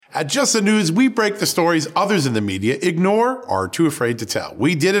At Just the News, we break the stories others in the media ignore or are too afraid to tell.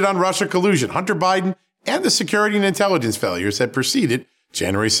 We did it on Russia collusion, Hunter Biden, and the security and intelligence failures that preceded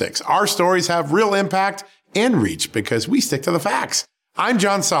January 6th. Our stories have real impact and reach because we stick to the facts. I'm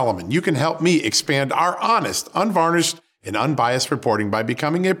John Solomon. You can help me expand our honest, unvarnished, and unbiased reporting by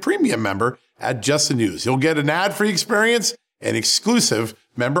becoming a premium member at Just the News. You'll get an ad-free experience and exclusive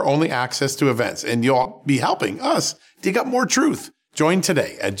member-only access to events, and you'll be helping us dig up more truth. Join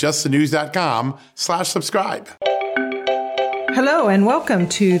today at justthenews.com/subscribe. Hello and welcome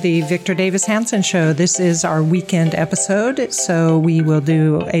to the Victor Davis Hanson Show. This is our weekend episode, so we will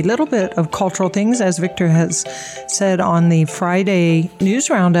do a little bit of cultural things. As Victor has said on the Friday news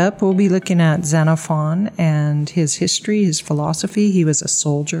roundup, we'll be looking at Xenophon and his history, his philosophy. He was a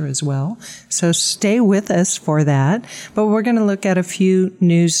soldier as well, so stay with us for that. But we're going to look at a few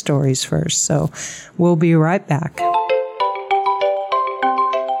news stories first, so we'll be right back.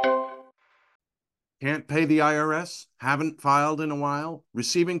 Can't pay the IRS? Haven't filed in a while?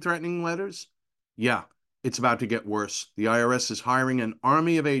 Receiving threatening letters? Yeah, it's about to get worse. The IRS is hiring an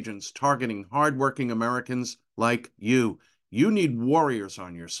army of agents targeting hardworking Americans like you. You need warriors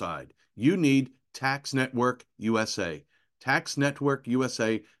on your side. You need Tax Network USA. Tax Network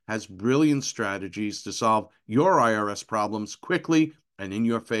USA has brilliant strategies to solve your IRS problems quickly and in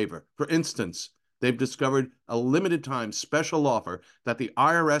your favor. For instance, they've discovered a limited-time special offer that the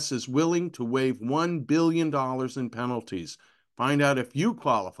IRS is willing to waive $1 billion in penalties. Find out if you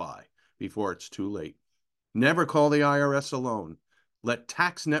qualify before it's too late. Never call the IRS alone. Let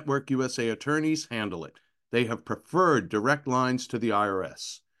Tax Network USA attorneys handle it. They have preferred direct lines to the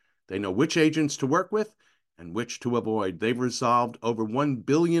IRS. They know which agents to work with and which to avoid. They've resolved over $1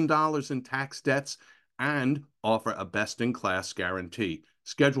 billion in tax debts and offer a best-in-class guarantee.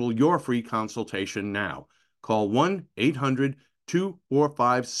 Schedule your free consultation now. Call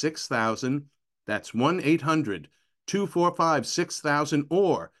 1-800-245-6000. That's 1-800-245-6000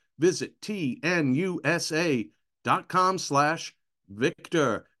 or visit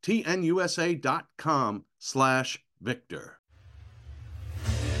tnusa.com/Victor. tnusa.com/Victor.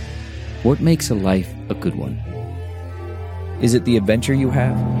 What makes a life a good one? Is it the adventure you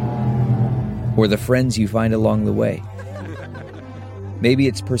have? Or the friends you find along the way? Maybe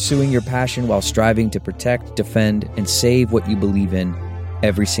it's pursuing your passion while striving to protect, defend, and save what you believe in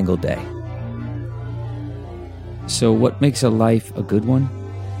every single day. So what makes a life a good one?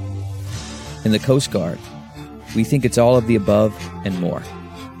 In the Coast Guard, we think it's all of the above and more.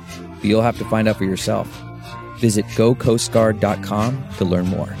 But you'll have to find out for yourself. Visit gocoastguard.com to learn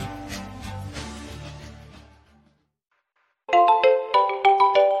more.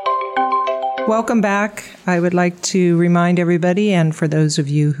 Welcome back. I would like to remind everybody, and for those of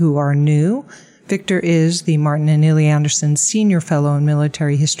you who are new, Victor is the Martin and Illy Anderson Senior Fellow in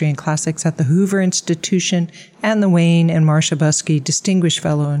Military History and Classics at the Hoover Institution and the Wayne and Marcia Buskey Distinguished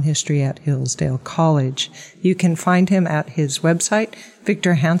Fellow in History at Hillsdale College. You can find him at his website,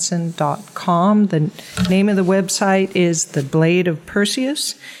 victorhanson.com. The name of the website is The Blade of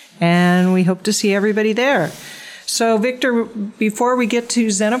Perseus, and we hope to see everybody there. So, Victor, before we get to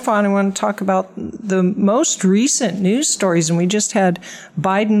Xenophon, I want to talk about the most recent news stories. And we just had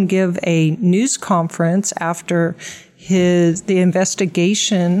Biden give a news conference after the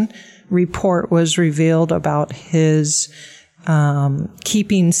investigation report was revealed about his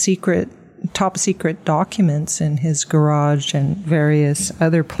keeping top secret documents in his garage and various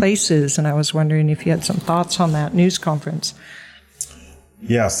other places. And I was wondering if you had some thoughts on that news conference.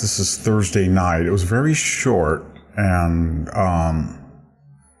 Yes, this is Thursday night. It was very short. And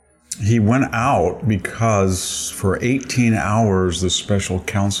he went out because for 18 hours the special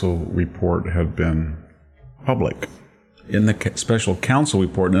counsel report had been public. In the special counsel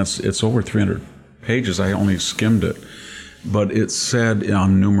report, and it's over 300 pages, I only skimmed it, but it said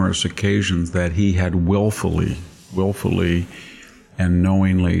on numerous occasions that he had willfully and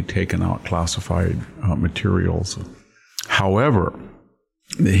knowingly taken out classified materials. However,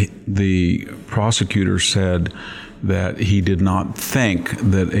 the prosecutor said that he did not think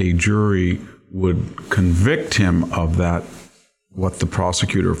that a jury would convict him of that, what the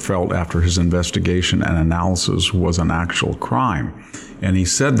prosecutor felt after his investigation and analysis was an actual crime. And he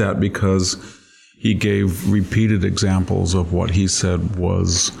said that because he gave repeated examples of what he said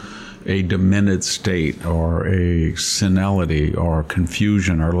was a demented state or a senility or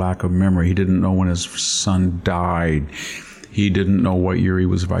confusion or lack of memory. He didn't know when his son died. He didn't know what year he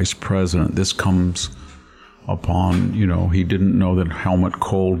was vice president. This comes upon, he didn't know that Helmut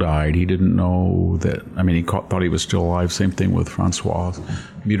Kohl died. He didn't know that, he thought he was still alive. Same thing with Francois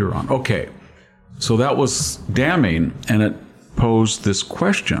Mitterrand. Okay, so that was damning, and it posed this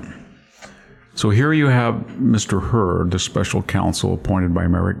question. So here you have Mr. Hurd, the special counsel appointed by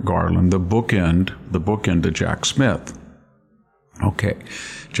Merrick Garland, the bookend to Jack Smith. Okay,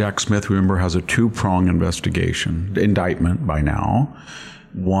 Jack Smith, remember, has a two-prong indictment by now.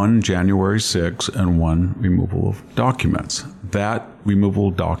 One January 6 and one removal of documents. That removal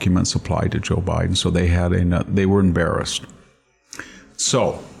of documents applied to Joe Biden, so they were embarrassed.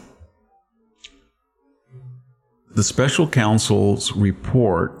 So the special counsel's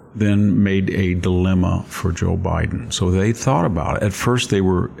report then made a dilemma for Joe Biden. So they thought about it. At first they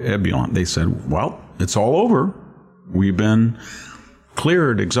were ebullient. They said, well, it's all over. We've been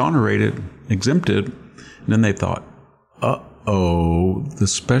cleared, exonerated, exempted. And then they thought, the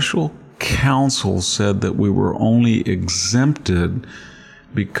special counsel said that we were only exempted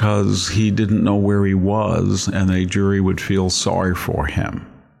because he didn't know where he was and a jury would feel sorry for him.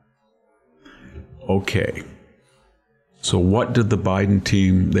 Okay. So what did the Biden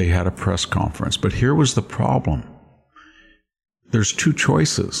team? They had a press conference. But here was the problem. There's two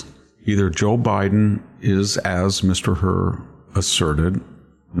choices. Either Joe Biden is, as Mr. Hur asserted,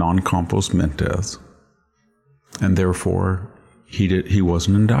 non compos mentis, and therefore he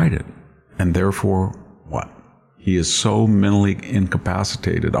wasn't indicted. And therefore, what? He is so mentally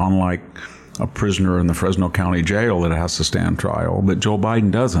incapacitated, unlike a prisoner in the Fresno County Jail that has to stand trial, but Joe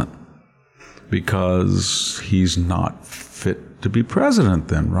Biden doesn't, because he's not fit to be president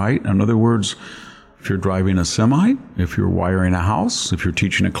then, right? In other words, if you're driving a semi, if you're wiring a house, if you're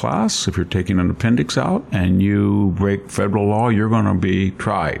teaching a class, if you're taking an appendix out and you break federal law, you're going to be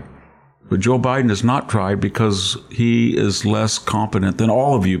tried. But Joe Biden is not tried because he is less competent than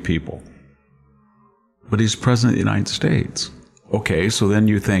all of you people. But he's president of the United States. Okay, so then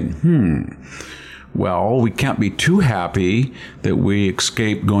you think, well, we can't be too happy that we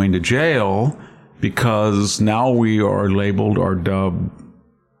escaped going to jail because now we are labeled or dubbed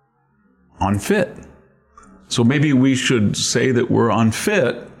unfit. So maybe we should say that we're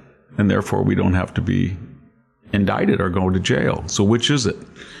unfit and therefore we don't have to be indicted or go to jail. So which is it?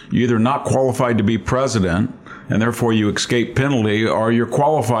 You're either not qualified to be president and therefore you escape penalty, or you're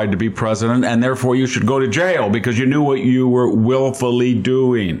qualified to be president and therefore you should go to jail because you knew what you were willfully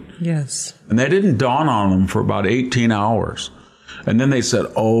doing. Yes. And that didn't dawn on them for about 18 hours. And then they said,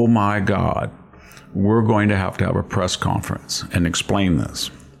 oh my God, we're going to have a press conference and explain this.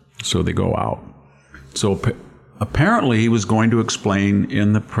 So they go out. So apparently he was going to explain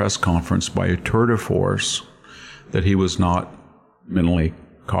in the press conference by a tour de force that he was not mentally,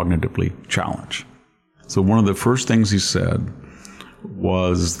 cognitively challenged. So one of the first things he said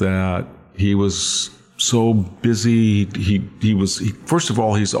was that he was so busy. First of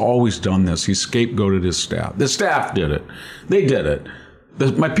all, he's always done this. He scapegoated his staff. The staff did it. They did it.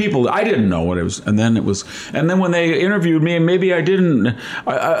 My people, I didn't know what it was. And then when they interviewed me, and maybe I didn't,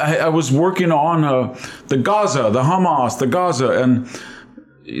 I was working on the Gaza, and,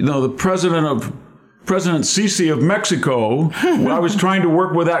 the President Sisi of Mexico, I was trying to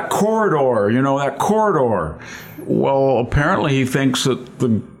work with that corridor. Well, apparently he thinks that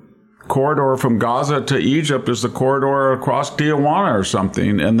the corridor from Gaza to Egypt is the corridor across Tijuana or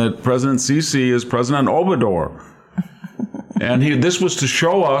something, and that President Sisi is President Obrador. And this was to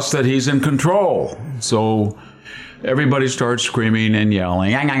show us that he's in control. So everybody starts screaming and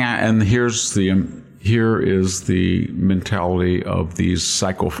yelling, and here is the mentality of these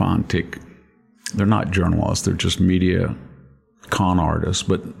sycophantic. They're not journalists, they're just media con artists,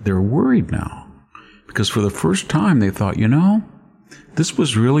 but they're worried now. Because for the first time they thought, this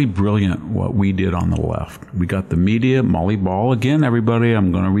was really brilliant what we did on the left. We got the media, Molly Ball. Again, everybody,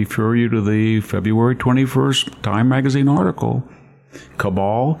 I'm going to refer you to the February 21st Time magazine article.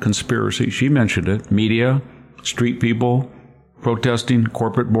 Cabal, conspiracy, she mentioned it. Media, street people, protesting,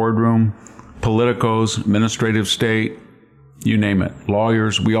 corporate boardroom, politicos, administrative state, you name it.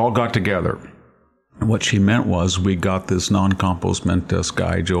 Lawyers, we all got together. And what she meant was we got this non-compos mentis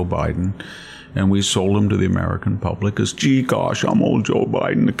guy, Joe Biden, and we sold him to the American public as, gee, gosh, I'm old Joe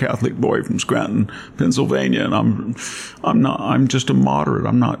Biden, a Catholic boy from Scranton, Pennsylvania, and I'm just a moderate.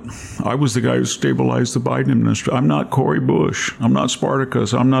 I was the guy who stabilized the Biden administration. I'm not Cory Bush. I'm not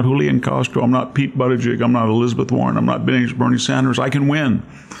Spartacus. I'm not Julian Castro. I'm not Pete Buttigieg. I'm not Elizabeth Warren. I'm not Bernie Sanders. I can win.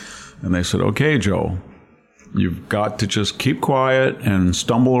 And they said, okay, Joe, you've got to just keep quiet and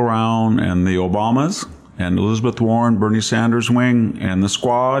stumble around, and the Obamas and Elizabeth Warren, Bernie Sanders wing, and the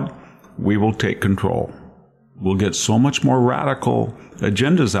squad, we will take control. We'll get so much more radical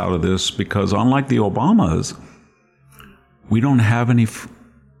agendas out of this because unlike the Obamas, we don't have any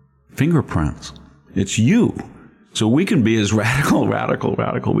fingerprints. It's you. So we can be as radical.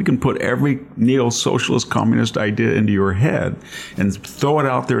 We can put every neo-socialist communist idea into your head and throw it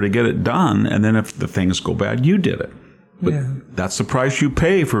out there to get it done. And then if the things go bad, you did it. But that's the price you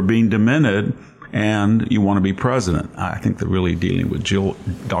pay for being demented and you want to be president. I think they're really dealing with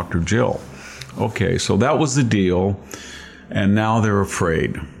Dr. Jill. Okay, so that was the deal. And now they're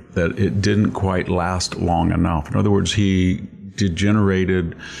afraid that it didn't quite last long enough. In other words, he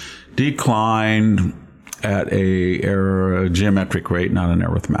declined at a geometric rate, not an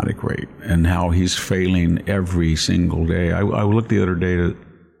arithmetic rate, and how he's failing every single day. I looked the other day at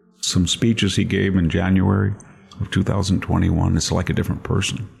some speeches he gave in January of 2021. It's like a different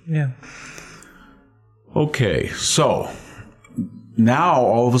person. Yeah. Okay, so now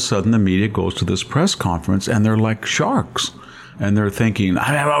all of a sudden the media goes to this press conference and they're like sharks. And they're thinking,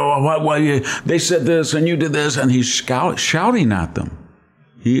 they said this and you did this, and he's shouting at them.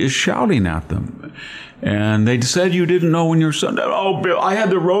 He is shouting at them. And they said you didn't know when your son died. Oh, Bill, I had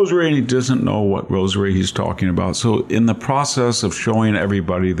the rosary, and he doesn't know what rosary he's talking about. So in the process of showing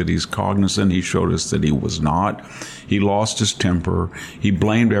everybody that he's cognizant, he showed us that he was not. He lost his temper. He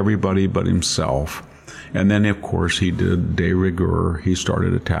blamed everybody but himself. And then, of course, he did de rigueur. He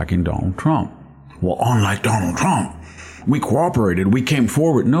started attacking Donald Trump. Well, unlike Donald Trump, we cooperated. We came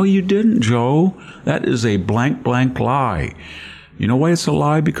forward. No, you didn't, Joe. That is a blank lie. You know why it's a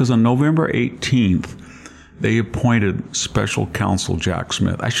lie? Because on November 18th, they appointed special counsel Jack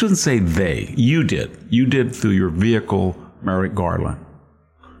Smith. I shouldn't say they. You did. You did through your vehicle, Merrick Garland.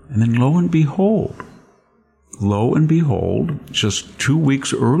 And then lo and behold, just 2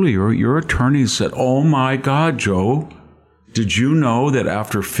 weeks earlier, your attorney said, oh my God, Joe, did you know that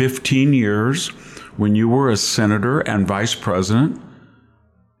after 15 years, when you were a senator and vice president,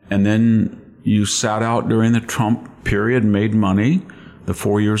 and then you sat out during the Trump period, made money, the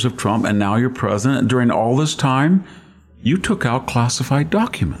 4 years of Trump, and now you're president, during all this time, you took out classified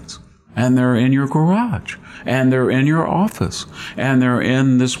documents. And they're in your garage, and they're in your office, and they're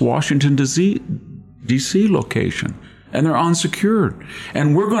in this Washington, D.C. location, and they're unsecured.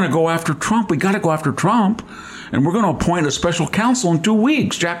 And we're going to go after Trump. We got to go after Trump, and we're going to appoint a special counsel in 2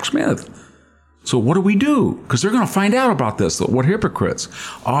 weeks, Jack Smith. So what do we do? Because they're going to find out about this. What hypocrites?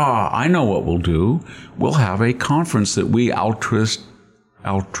 I know what we'll do. We'll have a conference that we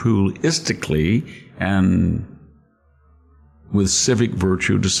altruistically and with civic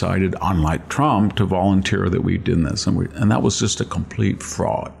virtue decided, unlike Trump, to volunteer that we did this. And that was just a complete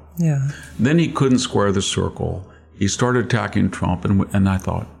fraud. Yeah. Then he couldn't square the circle. He started attacking Trump. And I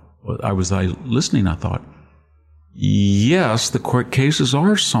thought, I was listening, I thought, yes, the court cases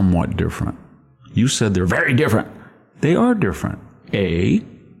are somewhat different. You said they're very different. They are different.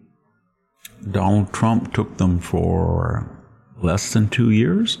 Donald Trump took them for less than 2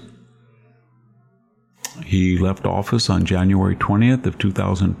 years. He left office on January 20th of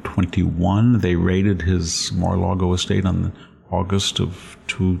 2021. They raided his Mar-a-Lago estate on August of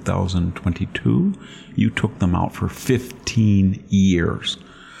 2022. You took them out for 15 years.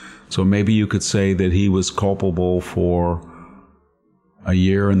 So maybe you could say that he was culpable for a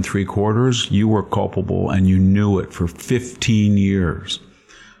year and 3/4. You were culpable and you knew it for 15 years.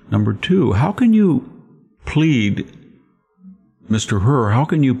 Number two, how can you plead, Mr. Herr, how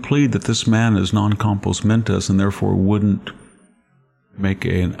can you plead that this man is non compos mentis and therefore wouldn't make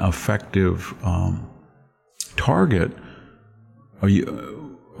an effective target? Are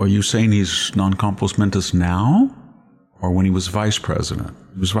you saying he's non compos mentis now, or when he was vice president?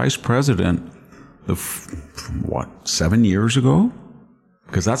 He was vice president 7 years ago?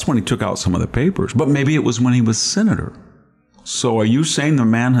 Because that's when he took out some of the papers. But maybe it was when he was senator. So are you saying the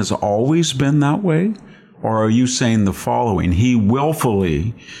man has always been that way? Or are you saying the following? He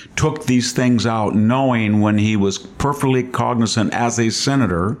willfully took these things out knowing when he was perfectly cognizant as a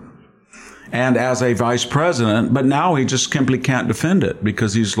senator and as a vice president, but now he just simply can't defend it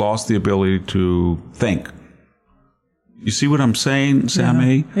because he's lost the ability to think. You see what I'm saying,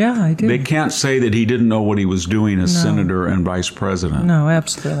 Sammy? Yeah, I do. They can't say that he didn't know what he was doing as senator and vice president. No,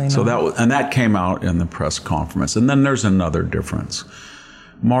 absolutely not. So that came out in the press conference. And then there's another difference.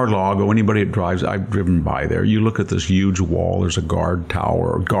 Mar-a-Lago, anybody that drives, I've driven by there. You look at this huge wall. There's a guard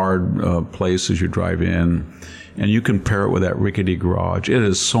tower, guard place as you drive in, and you compare it with that rickety garage. It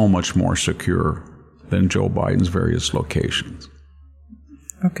is so much more secure than Joe Biden's various locations.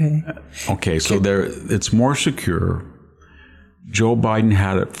 Okay. Okay, so it's more secure. Joe Biden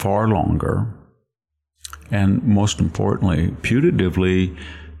had it far longer. And most importantly, putatively,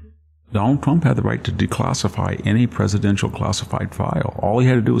 Donald Trump had the right to declassify any presidential classified file. All he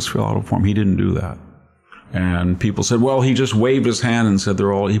had to do was fill out a form. He didn't do that. And people said, well, he just waved his hand and said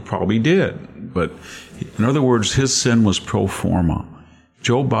he probably did. But in other words, his sin was pro forma.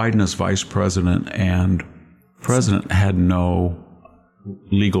 Joe Biden as vice president and president had no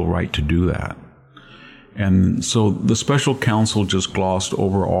legal right to do that. And so the special counsel just glossed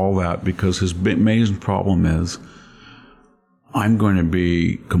over all that because his main problem is, I'm going to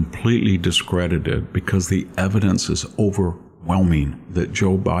be completely discredited because the evidence is overwhelming that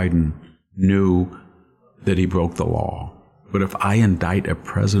Joe Biden knew that he broke the law. But if I indict a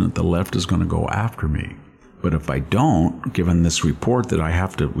president, the left is going to go after me. But if I don't, given this report that I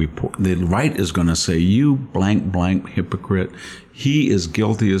have to report, the right is going to say, you blank, blank hypocrite. He is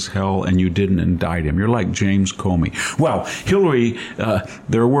guilty as hell, and you didn't indict him. You're like James Comey. Well, Hillary,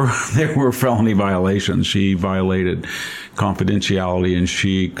 there were felony violations. She violated confidentiality, and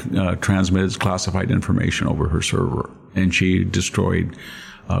she transmitted classified information over her server, and she destroyed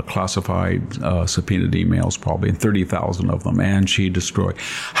classified subpoenaed emails, probably 30,000 of them, and she destroyed.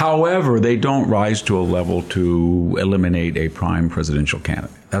 However, they don't rise to a level to eliminate a prime presidential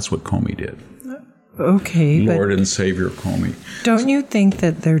candidate. That's what Comey did. Okay, Lord and Savior Comey. Don't you think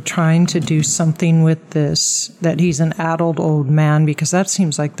that they're trying to do something with this, that he's an addled old man? Because that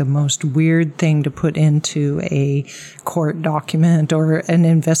seems like the most weird thing to put into a court document or an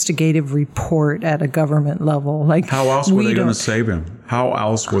investigative report at a government level. Like, how else were they going to save him? How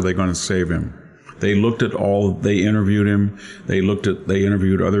else were they going to save him? They looked at they interviewed him. They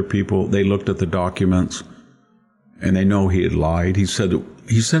interviewed other people. They looked at the documents, and they know he had lied. He said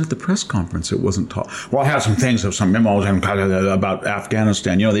at the press conference it wasn't taught. Well, I have some memos about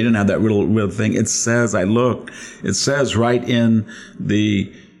Afghanistan. They didn't have that real thing. It says, it says right in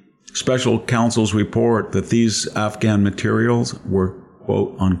the special counsel's report that these Afghan materials were,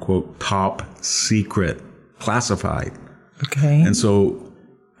 quote unquote, top secret, classified. Okay. And so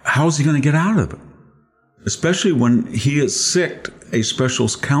how's he going to get out of it? Especially when he has sicked a special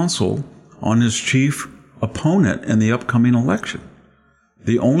counsel on his chief opponent in the upcoming election.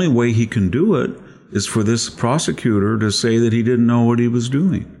 The only way he can do it is for this prosecutor to say that he didn't know what he was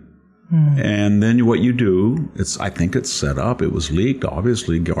doing. And then what you do, I think it's set up. It was leaked.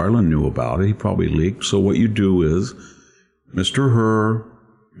 Obviously, Garland knew about it. He probably leaked. So what you do is, Mr. Herr,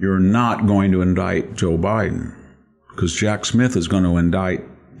 you're not going to indict Joe Biden because Jack Smith is going to indict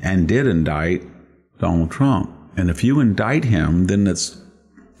and did indict Donald Trump. And if you indict him, then it's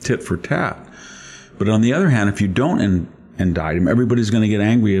tit for tat. But on the other hand, if you don't indict him, everybody's going to get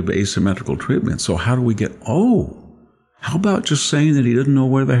angry at asymmetrical treatment. So how do we how about just saying that he doesn't know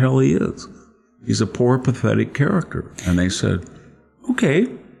where the hell he is? He's a poor, pathetic character. And they said, okay,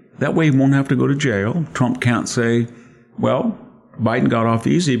 that way he won't have to go to jail. Trump can't say, well, Biden got off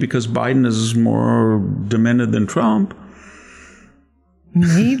easy because Biden is more demented than Trump.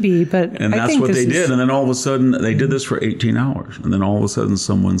 Maybe, but and that's what they did. And then all of a sudden, they did this for 18 hours. And then all of a sudden,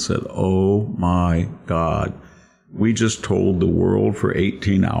 someone said, oh my God, we just told the world for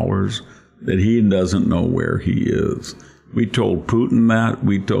 18 hours that he doesn't know where he is. We told Putin that.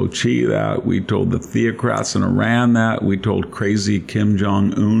 We told Xi that. We told the theocrats in Iran that. We told crazy Kim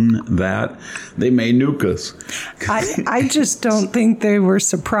Jong-un that. They may nuke us. I just don't think they were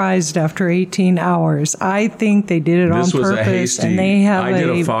surprised after 18 hours. I think they did it on purpose. This was a hasty. And they have I did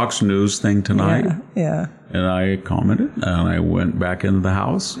a Fox News thing tonight. Yeah. And I commented, and I went back into the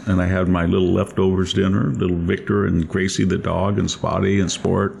house, and I had my little leftovers dinner, little Victor and Gracie the dog, and Spotty and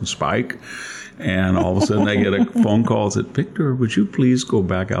Sport and Spike. And all of a sudden I get a phone call that said, Victor, would you please go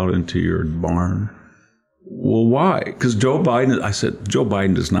back out into your barn? Well, why? Because I said, Joe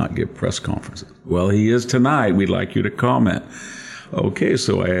Biden does not give press conferences. Well, he is tonight. We'd like you to comment. Okay,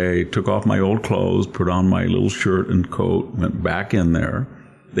 so I took off my old clothes, put on my little shirt and coat, went back in there.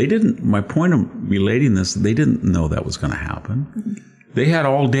 My point of relating this, they didn't know that was going to happen. They had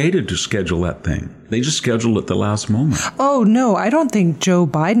all day to schedule that thing. They just scheduled it the last moment. Oh, no, I don't think Joe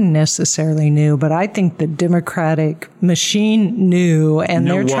Biden necessarily knew, but I think the Democratic machine knew, and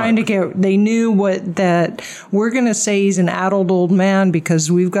they're trying to they knew that we're going to say he's an addled old man because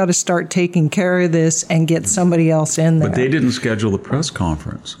we've got to start taking care of this and get somebody else in there. But they didn't schedule the press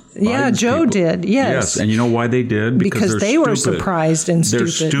conference. Yeah, Joe did, yes. And you know why they did? Because they were surprised and stupid.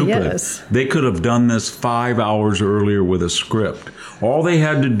 They're stupid. Yes. They could have done this 5 hours earlier with a script. All they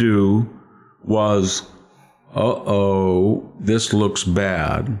had to do was, this looks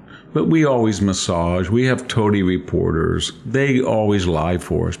bad. But we always massage. We have toady reporters. They always lie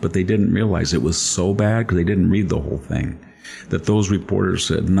for us. But they didn't realize it was so bad because they didn't read the whole thing. That those reporters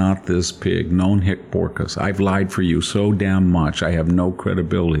said, not this pig, non hic porcus. I've lied for you so damn much. I have no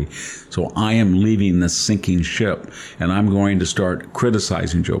credibility. So I am leaving this sinking ship, and I'm going to start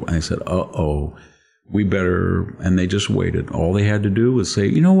criticizing Joe. And I said, we better, and they just waited. All they had to do was say,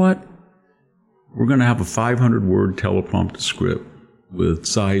 you know what? we're going to have a 500-word teleprompter script with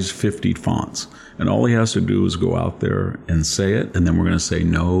size 50 fonts. And all he has to do is go out there and say it, and then we're going to say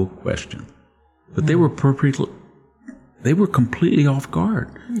no question. But they were completely off guard.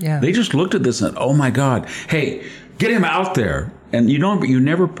 Yeah. They just looked at this and, oh my God, hey, get him out there. And you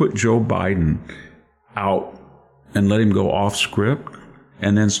never put Joe Biden out and let him go off script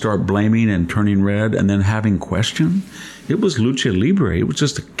and then start blaming and turning red and then having questions. It was lucha libre. It was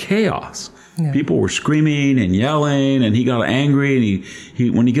just a chaos. Yeah. People were screaming and yelling, and he got angry. And he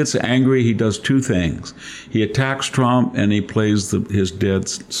when he gets angry, he does two things. He attacks Trump, and he plays his dead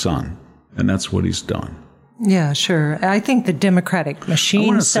son. And that's what he's done. Yeah, sure. I think the Democratic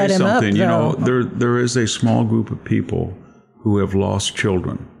machine set him up, though. You know, there is a small group of people who have lost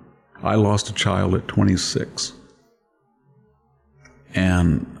children. I lost a child at 26.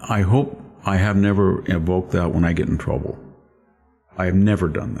 And I hope I have never invoked that when I get in trouble. I have never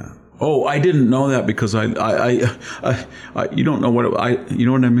done that. Oh, I didn't know that because I you don't know you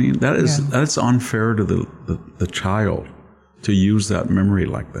know what I mean? That's unfair to the child to use that memory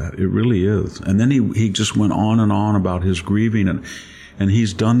like that. It really is. And then he just went on and on about his grieving, and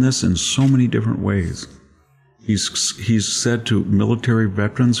he's done this in so many different ways. He's said to military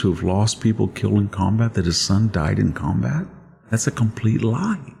veterans who've lost people killed in combat that his son died in combat. That's a complete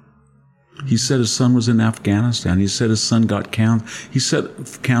lie. He said his son was in Afghanistan. He said his son got cancer. He said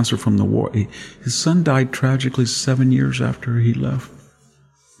cancer from the war. His son died tragically 7 years after he left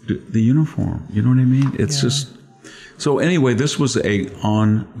the uniform. You know what I mean? It's just... So anyway, this was a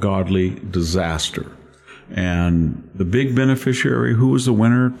ungodly disaster. And the big beneficiary, who was the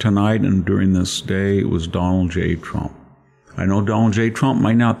winner tonight and during this day, was Donald J. Trump. I know Donald J. Trump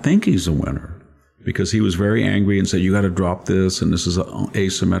might not think he's a winner because he was very angry and said, you got to drop this, and this is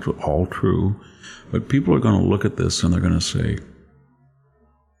asymmetrical, all true. But people are going to look at this and they're going to say,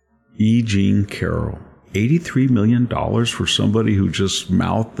 E. Jean Carroll, $83 million for somebody who just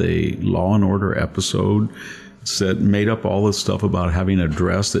mouthed a Law and Order episode, made up all this stuff about having a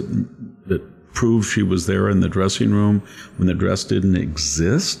dress that proved she was there in the dressing room when the dress didn't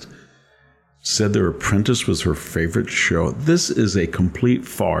exist, said The Apprentice was her favorite show. This is a complete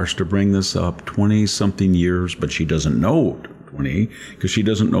farce to bring this up 20-something years, but she doesn't know 20 because she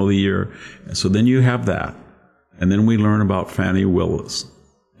doesn't know the year. And so then you have that. And then we learn about Fannie Willis.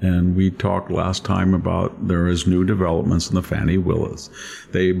 And we talked last time about there is new developments in the Fannie Willis.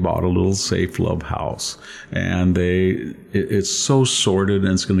 They bought a little safe love house, and it's so sordid,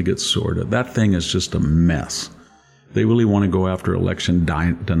 and it's going to get sordid. That thing is just a mess. They really want to go after election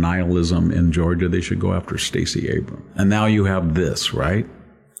denialism in Georgia. They should go after Stacey Abrams. And now you have this, right?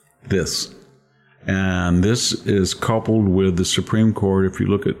 This. And this is coupled with the Supreme Court. If you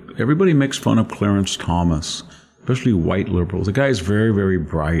look at, everybody makes fun of Clarence Thomas, especially white liberals. The guy is very, very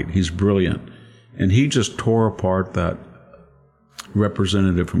bright. He's brilliant. And he just tore apart that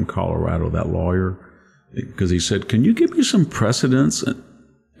representative from Colorado, that lawyer, because he said, can you give me some precedents?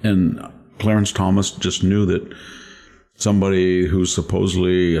 And Clarence Thomas just knew that somebody who's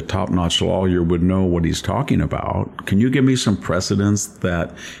supposedly a top-notch lawyer would know what he's talking about. Can you give me some precedents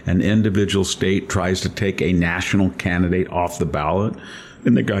that an individual state tries to take a national candidate off the ballot?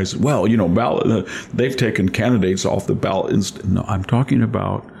 And the guy said, well, they've taken candidates off the ballot. No, I'm talking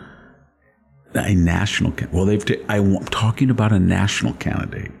about a national candidate. I'm talking about a national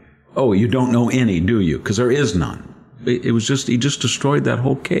candidate. Oh, you don't know any, do you? Because there is none. It was just, he just destroyed that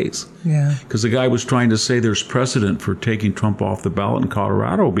whole case. Yeah. Because the guy was trying to say there's precedent for taking Trump off the ballot in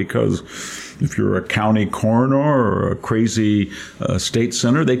Colorado because if you're a county coroner or a crazy state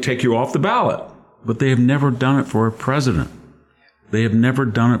senator, they take you off the ballot. But they have never done it for a president. They have never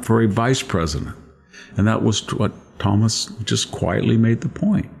done it for a vice president. And that was what Thomas just quietly made the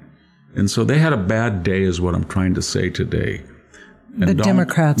point. And so they had a bad day is what I'm trying to say today. And the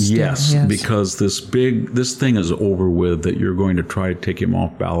Democrats did, yes, because this thing is over with, that you're going to try to take him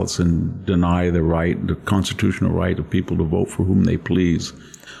off ballots and deny the constitutional right of people to vote for whom they please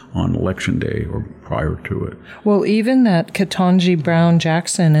on Election Day or prior to it. Well, even that Ketanji Brown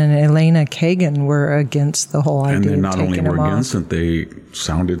Jackson and Elena Kagan were against the whole idea of taking him off. And they not only were against it, they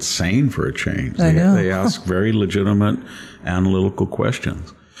sounded sane for a change. They asked very legitimate analytical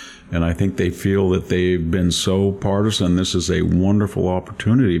questions. And I think they feel that they've been so partisan. This is a wonderful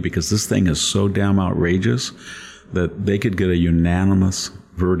opportunity because this thing is so damn outrageous that they could get a unanimous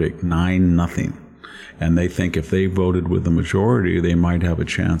verdict, 9-0. And they think if they voted with the majority, they might have a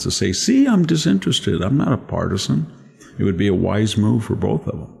chance to say, see, I'm disinterested. I'm not a partisan. It would be a wise move for both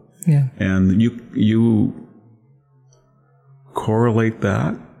of them. Yeah. And you correlate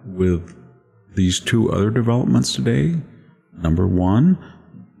that with these two other developments today. Number one,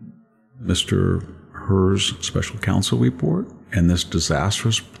 Mr. Herr's special counsel report and this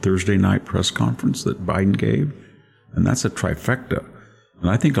disastrous Thursday night press conference that Biden gave. And that's a trifecta. And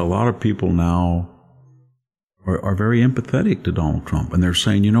I think a lot of people now are very empathetic to Donald Trump. And they're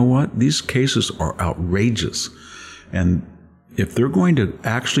saying, you know what? These cases are outrageous. And if they're going to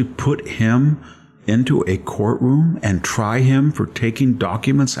actually put him into a courtroom and try him for taking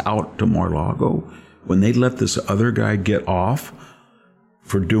documents out to Mar-a-Lago, when they let this other guy get off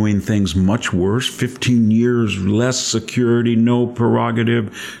for doing things much worse, 15 years, less security, no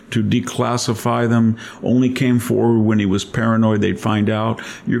prerogative to declassify them, only came forward when he was paranoid they'd find out.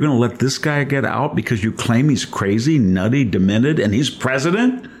 You're going to let this guy get out because you claim he's crazy, nutty, demented, and he's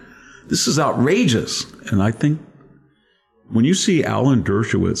president? This is outrageous. And I think when you see Alan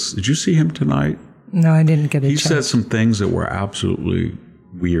Dershowitz, did you see him tonight? No, I didn't get a chance. He said some things that were absolutely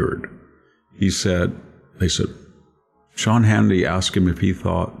weird. They said, Sean Hannity asked him if he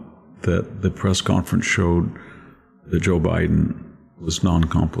thought that the press conference showed that Joe Biden was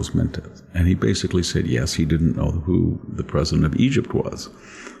non-compos mentis. And he basically said, yes, he didn't know who the president of Egypt was.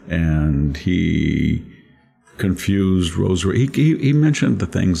 And he confused Rosary. He mentioned the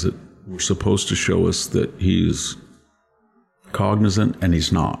things that were supposed to show us that he's cognizant, and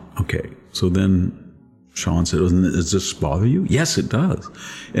he's not. Okay, so then Sean said, does this bother you? Yes, it does.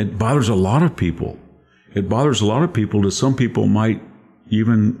 It bothers a lot of people. It bothers a lot of people that some people might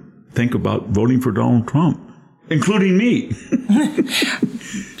even think about voting for Donald Trump, including me.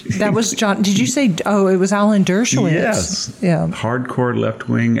 That was John. Did you say, it was Alan Dershowitz? Yes. Yeah. Hardcore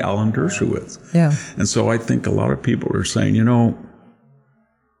left-wing Alan Dershowitz. Yeah. And so I think a lot of people are saying, I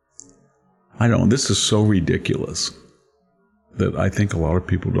don't know, this is so ridiculous that I think a lot of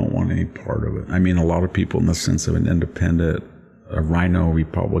people don't want any part of it. I mean, a lot of people in the sense of an independent, a rhino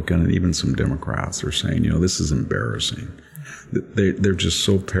Republican, and even some Democrats are saying, this is embarrassing. They're just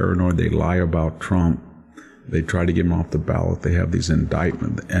so paranoid. They lie about Trump. They try to get him off the ballot. They have these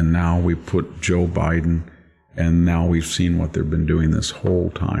indictments. And now we put Joe Biden, and now we've seen what they've been doing this whole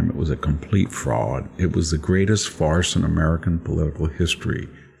time. It was a complete fraud. It was the greatest farce in American political history.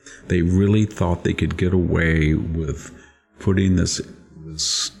 They really thought they could get away with putting this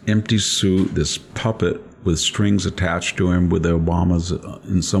empty suit, this puppet with strings attached to him with the Obamas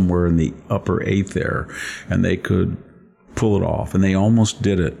in somewhere in the upper eighth there, and they could pull it off. And they almost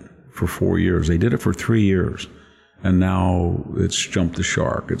did it for 4 years. They did it for 3 years. And now it's jumped the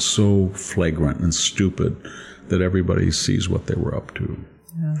shark. It's so flagrant and stupid that everybody sees what they were up to.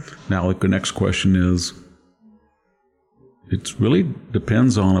 Yeah. Now, the next question is, it really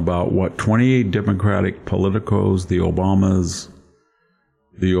depends on about what 28 Democratic politicos, the Obamas,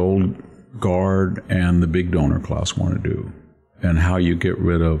 the old guard, and the big donor class want to do, and how you get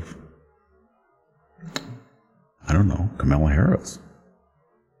rid of, I don't know, Kamala Harris.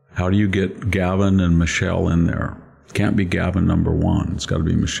 How do you get Gavin and Michelle in there? It can't be Gavin number one. It's got to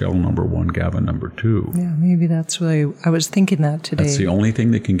be Michelle number one, Gavin number two. Yeah, maybe that's why I was thinking that today. That's the only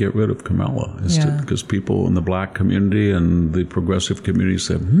thing that can get rid of Kamala, because people in the black community and the progressive community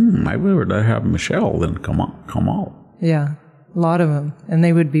said, I'd rather have Michelle than Kamala. Yeah, a lot of them. And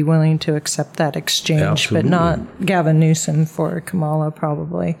they would be willing to accept that exchange, Absolutely. But not Gavin Newsom for Kamala,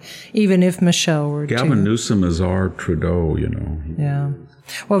 probably, even if Michelle were Gavin Newsom is our Trudeau, Yeah.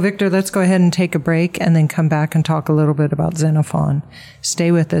 Well, Victor, let's go ahead and take a break and then come back and talk a little bit about Xenophon. Stay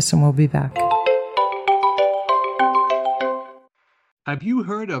with us and we'll be back. Have you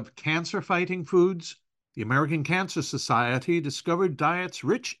heard of cancer-fighting foods? The American Cancer Society discovered diets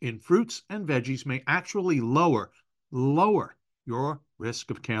rich in fruits and veggies may actually lower your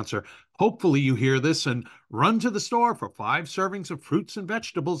risk of cancer. Hopefully you hear this and run to the store for 5 servings of fruits and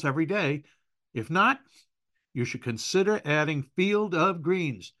vegetables every day. If not, you should consider adding Field of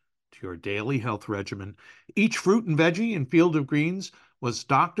Greens to your daily health regimen. Each fruit and veggie in Field of Greens was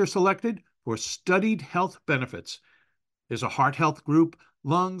doctor selected for studied health benefits. There's a heart health group,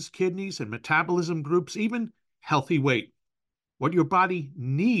 lungs, kidneys, and metabolism groups, even healthy weight. What your body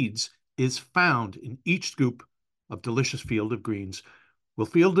needs is found in each scoop of delicious Field of Greens. Will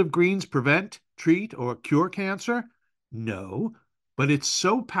Field of Greens prevent, treat, or cure cancer? No, but it's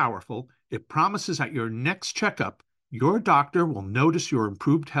so powerful, it promises at your next checkup, your doctor will notice your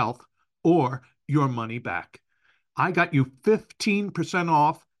improved health or your money back. I got you 15%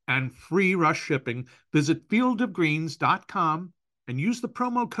 off and free rush shipping. Visit fieldofgreens.com and use the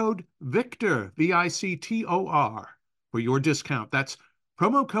promo code VICTOR, VICTOR, for your discount. That's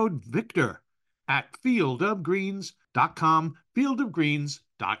promo code VICTOR at fieldofgreens.com,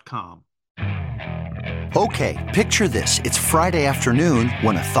 fieldofgreens.com. Okay, picture this. It's Friday afternoon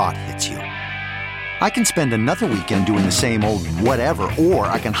when a thought hits you. I can spend another weekend doing the same old whatever, or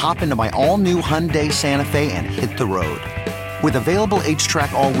I can hop into my all-new Hyundai Santa Fe and hit the road. With available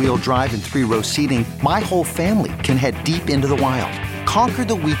H-Track all-wheel drive and 3-row seating, my whole family can head deep into the wild. Conquer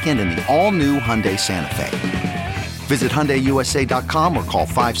the weekend in the all-new Hyundai Santa Fe. Visit HyundaiUSA.com or call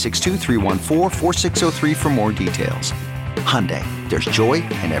 562-314-4603 for more details. Hyundai, there's joy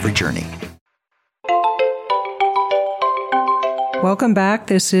in every journey. Welcome back.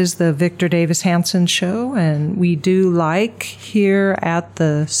 This is the Victor Davis Hanson Show, and we do like here at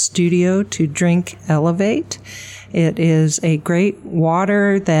the studio to drink Elevate. It is a great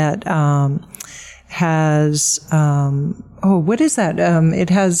water that has, what is that? It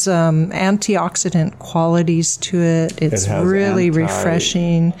has antioxidant qualities to it. It's really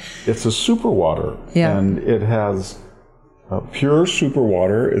refreshing. It's a super water. Yeah. And it has pure super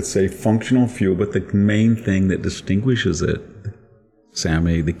water. It's a functional fuel, but the main thing that distinguishes it,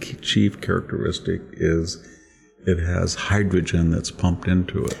 Sammy, the chief characteristic is it has hydrogen that's pumped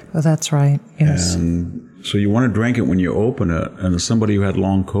into it. Oh, that's right. Yes. And so you want to drink it when you open it. And as somebody who had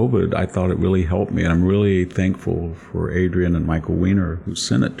long COVID, I thought it really helped me. And I'm really thankful for Adrian and Michael Weiner who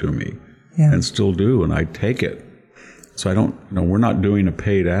sent it to me and still do. And I take it. So I don't, we're not doing a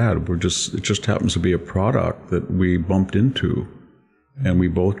paid ad. It just happens to be a product that we bumped into and we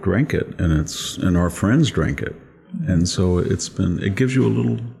both drank it and our friends drank it. And so it gives you a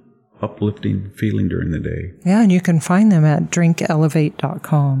little uplifting feeling during the day. Yeah, and you can find them at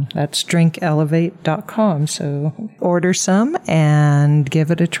drinkelevate.com. That's drinkelevate.com. So order some and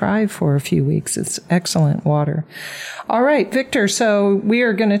give it a try for a few weeks. It's excellent water. All right, Victor, so we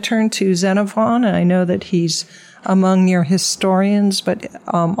are going to turn to Xenophon, and I know that he's among your historians, but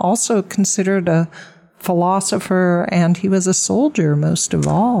also considered a philosopher, and he was a soldier most of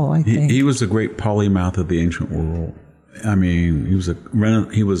all, I think. He was a great polymath of the ancient world. I mean, he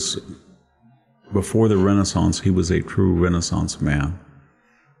was before the Renaissance, he was a true Renaissance man.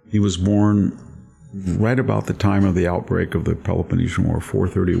 He was born right about the time of the outbreak of the Peloponnesian War,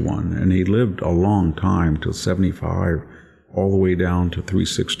 431, and he lived a long time, till 75, all the way down to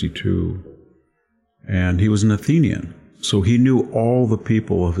 362. And he was an Athenian. So he knew all the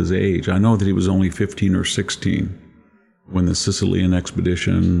people of his age. I know that he was only 15 or 16 when the Sicilian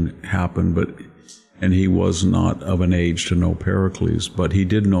expedition happened, and he was not of an age to know Pericles, but he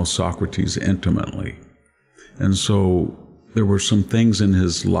did know Socrates intimately. And so there were some things in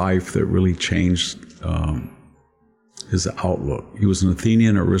his life that really changed his outlook. He was an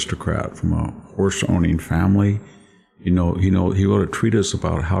Athenian aristocrat from a horse-owning family. He wrote a treatise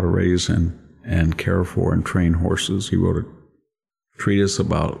about how to raise and care for and train horses. He wrote a treatise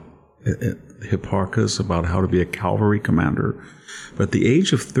about Hipparchus, about how to be a cavalry commander. But at the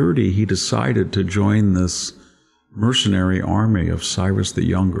age of 30, he decided to join this mercenary army of Cyrus the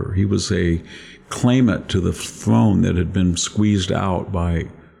Younger. He was a claimant to the throne that had been squeezed out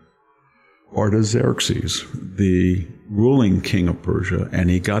by Artaxerxes, the ruling king of Persia. And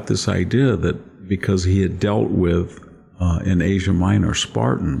he got this idea that because he had dealt with in Asia Minor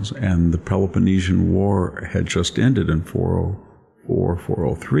Spartans, and the Peloponnesian War had just ended in 404,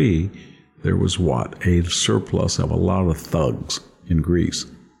 403, there was a surplus of a lot of thugs in Greece.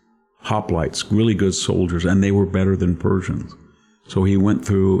 Hoplites, really good soldiers, and they were better than Persians. So he went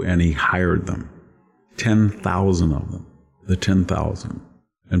through and he hired them. 10,000 of them, the 10,000,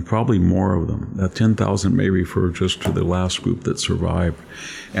 and probably more of them. That 10,000 may refer just to the last group that survived.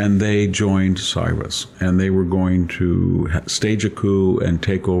 And they joined Cyrus, and they were going to stage a coup and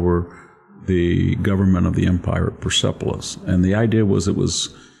take over the government of the empire at Persepolis. And the idea was it was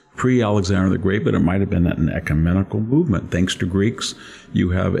pre-Alexander the Great, but it might have been an ecumenical movement. Thanks to Greeks,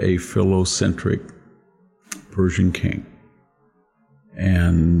 you have a philocentric Persian king.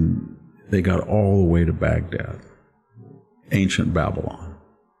 And they got all the way to Baghdad, ancient Babylon,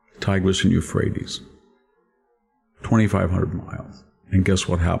 Tigris and Euphrates, 2,500 miles. And guess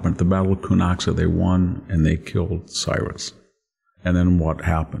what happened? At the Battle of Cunaxa, they won and they killed Cyrus. And then what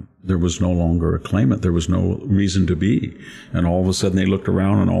happened? There was no longer a claimant. There was no reason to be. And all of a sudden they looked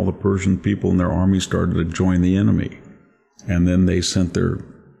around and all the Persian people in their army started to join the enemy. And then they sent their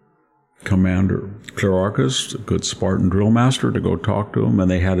commander, Clearchus, a good Spartan drill master, to go talk to him. And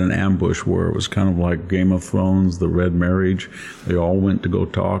they had an ambush where it was kind of like Game of Thrones, the Red Marriage. They all went to go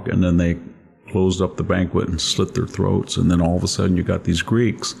talk, and then they closed up the banquet and slit their throats. And then all of a sudden you got these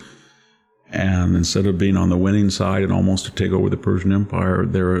Greeks. And instead of being on the winning side and almost to take over the Persian Empire,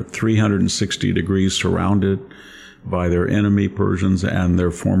 they're 360 degrees surrounded by their enemy Persians and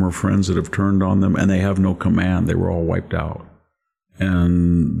their former friends that have turned on them, and they have no command. They were all wiped out.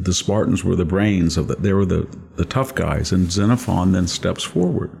 And the Spartans were the brains of they were the tough guys, and Xenophon then steps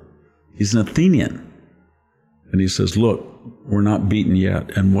forward. He's an Athenian. And he says, look, we're not beaten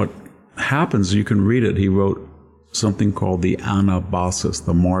yet. And what happens, you can read it, he wrote something called the Anabasis,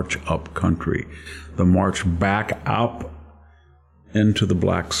 the march up country, the march back up into the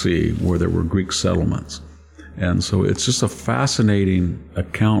Black Sea where there were Greek settlements. And so it's just a fascinating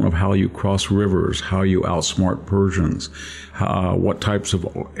account of how you cross rivers, how you outsmart Persians, what types of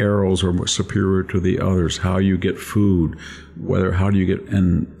arrows are superior to the others, how you get food,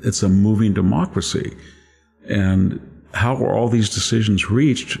 and it's a moving democracy. And how are all these decisions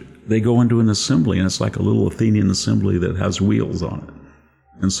reached? They go into an assembly, and it's like a little Athenian assembly that has wheels on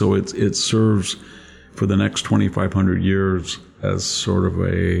it. And so it serves for the next 2,500 years as sort of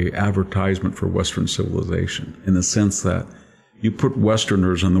a advertisement for Western civilization, in the sense that you put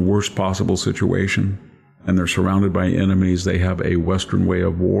Westerners in the worst possible situation, and they're surrounded by enemies. They have a Western way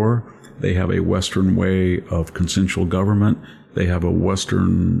of war. They have a Western way of consensual government. They have a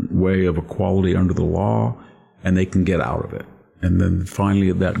Western way of equality under the law, and they can get out of it. And then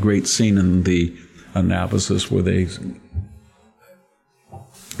finally, that great scene in the Anabasis where they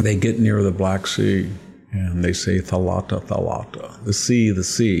get near the Black Sea, and they say, Thalata, Thalata, the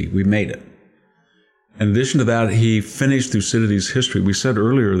sea, we made it. In addition to that, he finished Thucydides' history. We said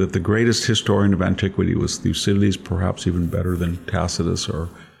earlier that the greatest historian of antiquity was Thucydides, perhaps even better than Tacitus or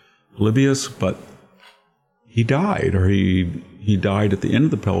Polybius, but he died, or he died at the end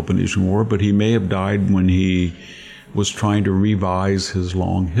of the Peloponnesian War, but he may have died when he was trying to revise his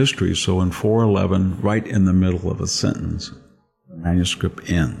long history. So in 411, right in the middle of a sentence, the manuscript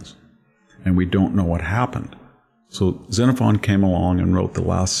ends, and we don't know what happened. So Xenophon came along and wrote the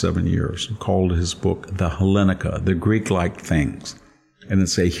last 7 years and called his book The Hellenica, the Greek-like things. And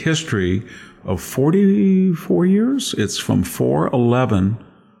it's a history of 44 years. It's from 411,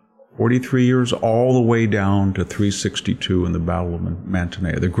 43 years, all the way down to 362 in the Battle of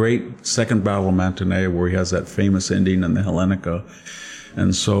Mantinea, the great second Battle of Mantinea, where he has that famous ending in the Hellenica.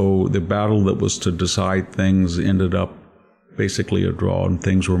 And so the battle that was to decide things ended up basically a draw, and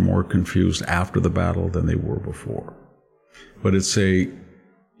things were more confused after the battle than they were before. But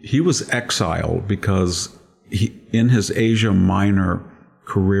he was exiled because in his Asia Minor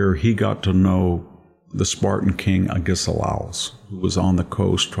career, he got to know the Spartan king Agesilaus, who was on the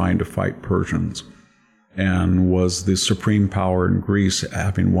coast trying to fight Persians and was the supreme power in Greece,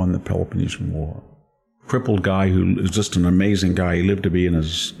 having won the Peloponnesian War. Crippled guy who is just an amazing guy. He lived to be in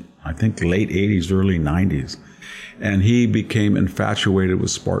his, I think, late 80s, early 90s. And he became infatuated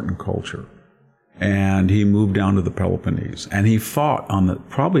with Spartan culture. And he moved down to the Peloponnese. And he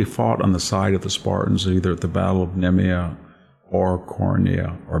probably fought on the side of the Spartans, either at the Battle of Nemea or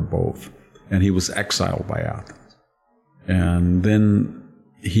Coronea, or both. And he was exiled by Athens. And then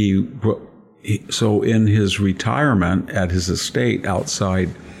so in his retirement at his estate outside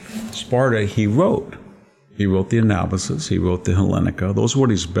Sparta, he wrote. He wrote the Anabasis, he wrote the Hellenica. Those are what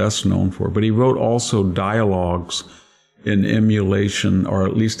he's best known for. But he wrote also dialogues in emulation, or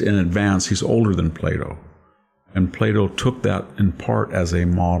at least in advance. He's older than Plato. And Plato took that in part as a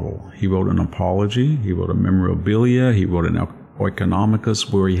model. He wrote an Apology, he wrote a Memorabilia, he wrote an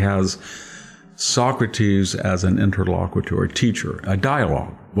Oikonomicus, where he has Socrates as an interlocutor, a teacher, a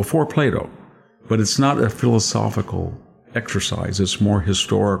dialogue before Plato. But it's not a philosophical exercise. It's more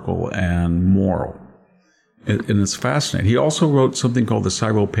historical and moral. And it's fascinating. He also wrote something called the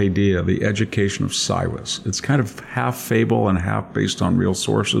Cyropaedia, the Education of Cyrus. It's kind of half fable and half based on real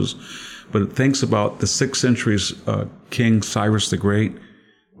sources, but it thinks about the 6th century's King Cyrus the Great.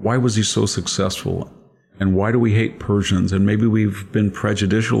 Why was he so successful? And why do we hate Persians? And maybe we've been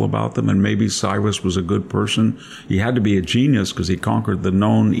prejudicial about them, and maybe Cyrus was a good person. He had to be a genius because he conquered the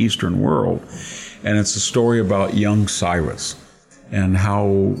known Eastern world. And it's a story about young Cyrus and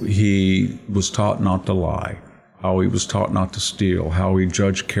how he was taught not to lie, how he was taught not to steal, how he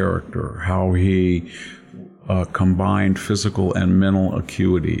judged character, how he combined physical and mental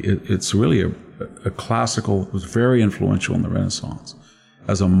acuity. It's really a classical, it was very influential in the Renaissance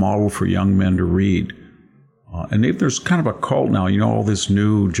as a model for young men to read. And there's kind of a cult now, all this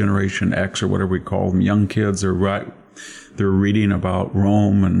new Generation X or whatever we call them, young kids, they're reading about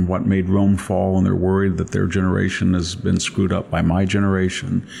Rome and what made Rome fall, and they're worried that their generation has been screwed up by my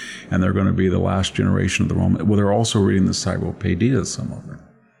generation, and they're going to be the last generation of the Roman. Well, they're also reading the Cyropaedia, some of them.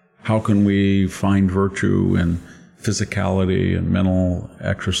 How can we find virtue in physicality and mental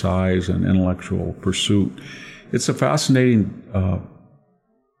exercise and intellectual pursuit? It's a fascinating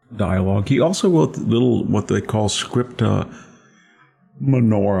dialogue. He also wrote little, what they call scripta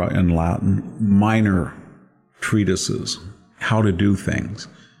minora in Latin, minor treatises, how to do things.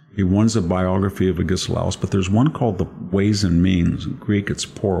 One's a biography of Agesilaus, but there's one called The Ways and Means. In Greek, it's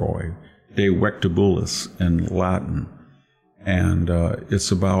poroi. De Vectibulus in Latin. And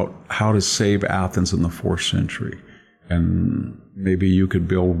it's about how to save Athens in the 4th century. And maybe you could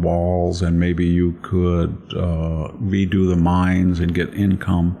build walls, and maybe you could redo the mines and get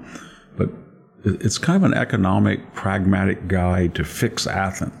income. But it's kind of an economic, pragmatic guide to fix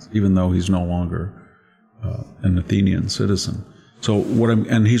Athens, even though he's no longer an Athenian citizen. So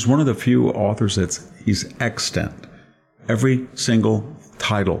and he's one of the few authors he's extant. Every single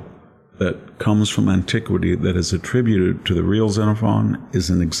title that comes from antiquity that is attributed to the real Xenophon is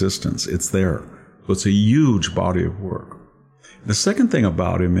in existence. It's there. So it's a huge body of work. The second thing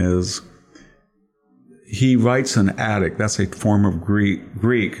about him is he writes an Attic. That's a form of Greek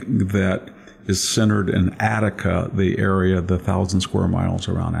that is centered in Attica, the area, the 1,000 square miles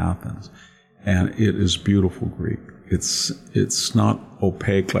around Athens. And it is beautiful Greek. It's not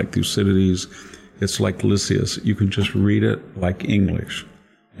opaque like Thucydides. It's like Lysias. You can just read it like English.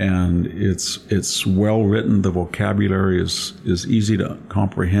 And it's well written. The vocabulary is easy to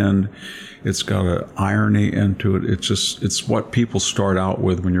comprehend. It's got an irony into it. It's what people start out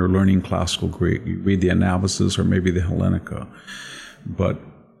with when you're learning classical Greek. You read the Anabasis or maybe the Hellenica. But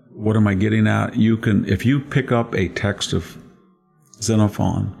what am I getting at? If you pick up a text of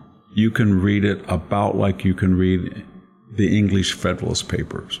Xenophon, you can read it about like you can read the English Federalist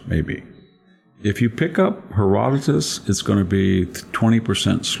Papers, maybe. If you pick up Herodotus, it's going to be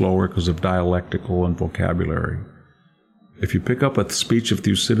 20% slower because of dialectical and vocabulary. If you pick up a speech of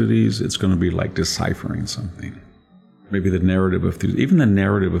Thucydides, it's going to be like deciphering something. Maybe the narrative of Thucydides. Even the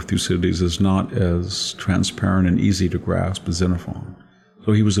narrative of Thucydides is not as transparent and easy to grasp as Xenophon.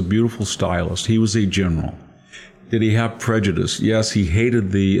 So he was a beautiful stylist. He was a general. Did he have prejudice? Yes, he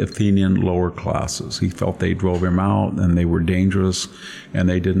hated the Athenian lower classes. He felt they drove him out and they were dangerous and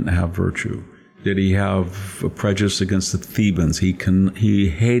they didn't have virtue. Did he have a prejudice against the Thebans? He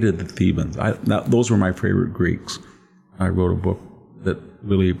hated the Thebans. Those were my favorite Greeks. I wrote a book that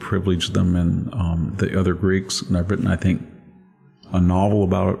really privileged them and the other Greeks. And I've written, I think, a novel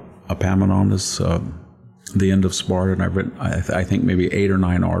about Epaminondas, The End of Sparta. And I've written, I think, maybe 8 or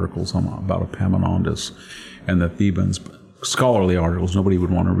 9 articles about Epaminondas and the Thebans. Scholarly articles. Nobody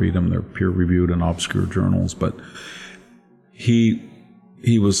would want to read them. They're peer-reviewed in obscure journals. But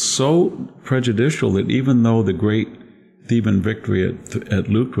he was so prejudicial that even though the great Theban victory at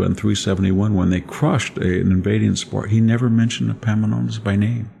Leuctra in 371, when they crushed an invading Sparta, he never mentioned Epaminondas by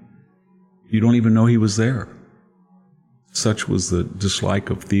name. You don't even know he was there. Such was the dislike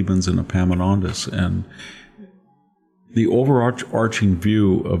of Thebans and Epaminondas. And the overarching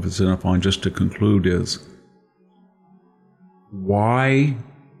view of Xenophon, just to conclude, is why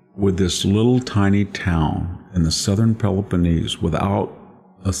would this little tiny town in the southern Peloponnese without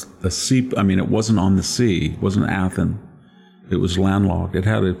a sea, it wasn't on the sea, it wasn't Athens, it was landlocked. It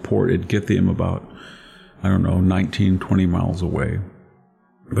had a port at Githium about, 19, 20 miles away.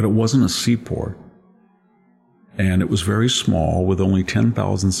 But it wasn't a seaport. And it was very small, with only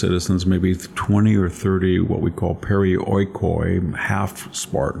 10,000 citizens, maybe 20 or 30 what we call perioikoi, half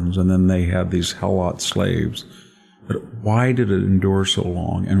Spartans, and then they had these Helot slaves. But why did it endure so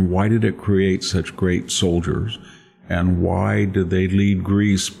long, and why did it create such great soldiers? And why did they lead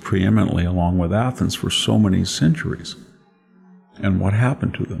Greece preeminently along with Athens for so many centuries? And what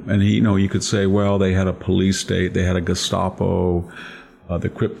happened to them? And you could say, well, they had a police state, they had a Gestapo, the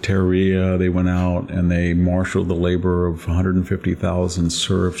Crypteria, they went out and they marshaled the labor of 150,000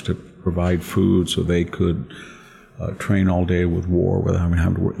 serfs to provide food so they could train all day with war without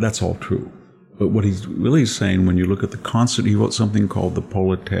having to work. That's all true. But what he's really saying, when you look at the Constitution, he wrote something called the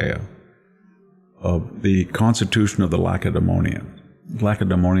Politeia, of the Constitution of the Lacedaemonians.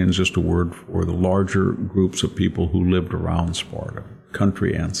 Lacedaemonian is just a word for the larger groups of people who lived around Sparta,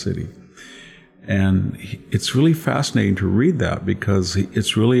 country and city. And it's really fascinating to read that because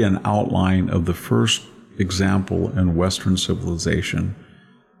it's really an outline of the first example in Western civilization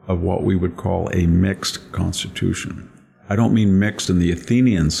of what we would call a mixed constitution. I don't mean mixed in the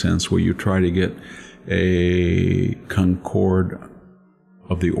Athenian sense where you try to get a concord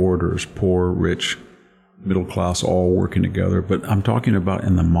of the orders, poor, rich, middle class, all working together. But I'm talking about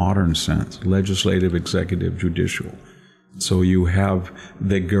in the modern sense, legislative, executive, judicial. So you have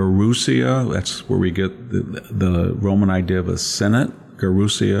the Gerousia, that's where we get the Roman idea of a senate,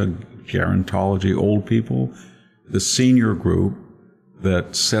 Gerousia, gerontology, old people, the senior group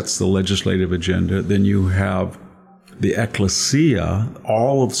that sets the legislative agenda. Then you have the ecclesia,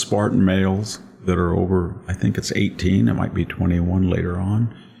 all of Spartan males that are over, I think it's 18, it might be 21 later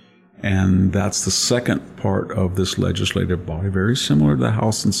on. And that's the second part of this legislative body, very similar to the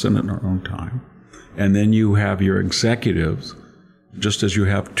House and Senate in our own time. And then you have your executives Just as you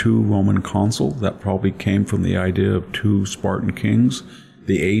have two Roman consuls, that probably came from the idea of two Spartan kings,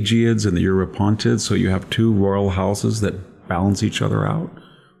 the Aegids and the Eurypontids. So you have two royal houses that balance each other out.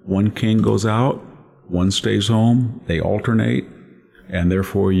 One king goes out, one stays home, they alternate, and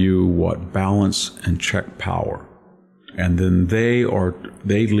therefore you balance and check power. And then they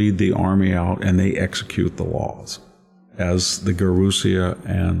lead the army out and they execute the laws as the Gerousia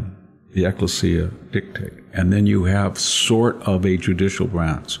and the Ecclesia dictate. And then you have sort of a judicial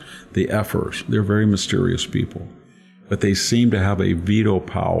branch, the ephors. They're very mysterious people, but they seem to have a veto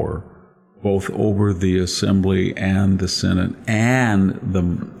power both over the assembly and the Senate and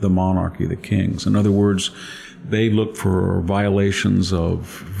the monarchy, the kings. In other words, they look for violations of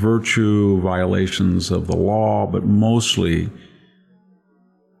virtue, violations of the law, but mostly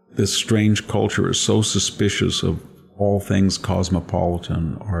this strange culture is so suspicious of all things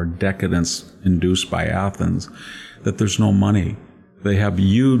cosmopolitan or decadence induced by Athens that there's no money. They have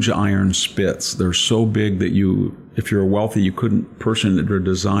huge iron spits. They're so big that if you're wealthy, you couldn't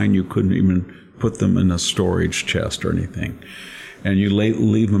even put them in a storage chest or anything. And you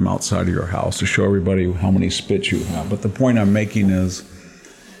leave them outside of your house to show everybody how many spits you have. But the point I'm making is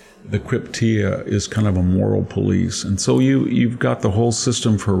the Cryptia is kind of a moral police. And so you've got the whole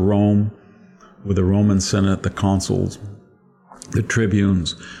system for Rome with the Roman Senate, the consuls, the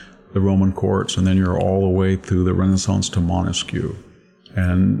tribunes, the Roman courts, and then you're all the way through the Renaissance to Montesquieu.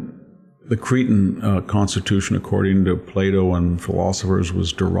 And the Cretan constitution, according to Plato and philosophers,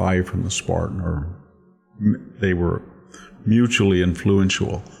 was derived from the Spartan, or they were mutually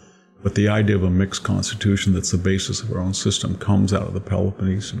influential. But the idea of a mixed constitution that's the basis of our own system comes out of the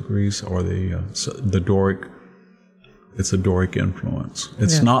Peloponnesian Greece, or the Doric. It's a Doric influence.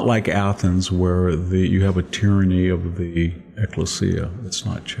 It's not like Athens, where you have a tyranny of the ecclesia. It's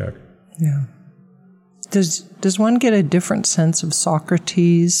not checked. Yeah. Does one get a different sense of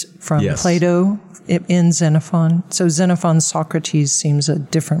Socrates from Plato in Xenophon? So Xenophon's Socrates seems a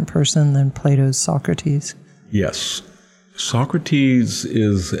different person than Plato's Socrates. Yes. Socrates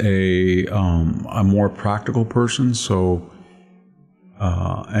is a more practical person,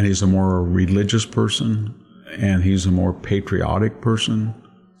 and he's a more religious person, and he's a more patriotic person.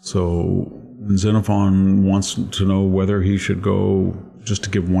 So when Xenophon wants to know whether he should go, just to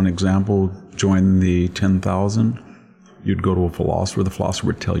give one example, join the 10,000, you'd go to a philosopher. The philosopher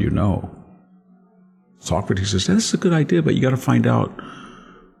would tell you no. Socrates says, this is a good idea, but you got to find out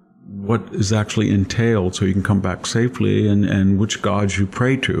what is actually entailed so you can come back safely, and which gods you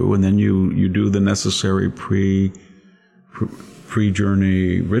pray to, and then you do the necessary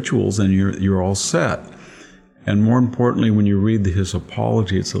pre-journey rituals, and you're all set. And more importantly, when you read his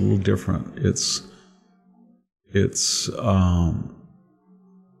apology, it's a little different.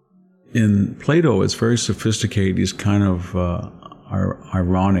 In Plato, it's very sophisticated. He's kind of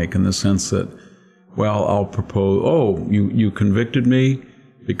ironic in the sense that, well, I'll propose, you convicted me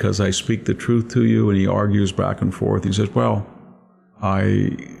because I speak the truth to you, and he argues back and forth. He says, well,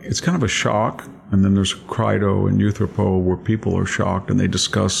 it's kind of a shock. And then there's Crito and Euthyphro, where people are shocked, and they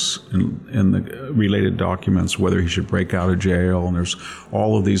discuss in the related documents whether he should break out of jail. And there's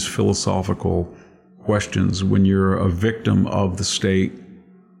all of these philosophical questions. When you're a victim of the state,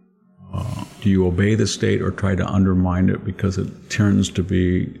 do you obey the state or try to undermine it because it turned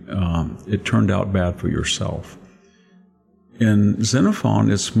out bad for yourself? In Xenophon,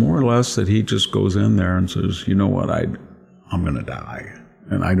 it's more or less that he just goes in there and says, you know what, I'm going to die.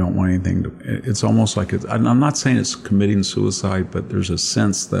 And I don't want anything to, it's almost like I'm not saying it's committing suicide, but there's a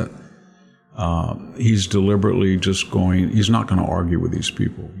sense that he's deliberately just he's not going to argue with these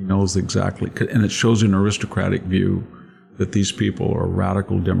people. He knows exactly, and it shows an aristocratic view that these people are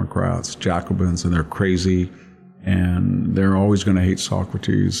radical Democrats, Jacobins, and they're crazy, and they're always going to hate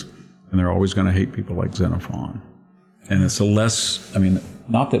Socrates, and they're always going to hate people like Xenophon. And it's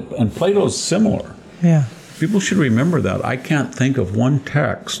and Plato's similar. Yeah. People should remember that. I can't think of one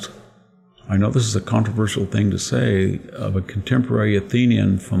text, I know this is a controversial thing to say, of a contemporary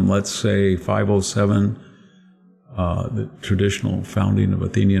Athenian from, let's say, 507, the traditional founding of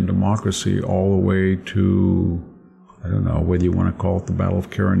Athenian democracy, all the way to, I don't know whether you want to call it the Battle of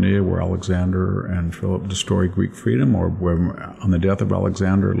Chaeronea, where Alexander and Philip destroyed Greek freedom, or where on the death of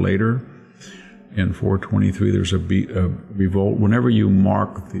Alexander later, in 423, there's a revolt. Whenever you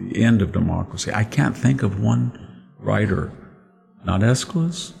mark the end of democracy, I can't think of one writer, not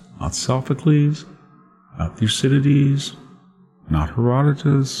Aeschylus, not Sophocles, not Thucydides, not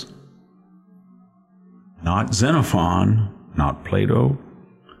Herodotus, not Xenophon, not Plato,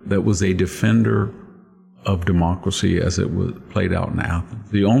 that was a defender of democracy as it was played out in Athens.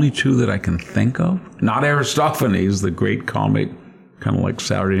 The only two that I can think of, not Aristophanes, the great comic kind of like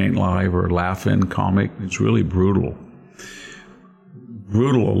Saturday Night Live or Laugh-In comic. It's really brutal.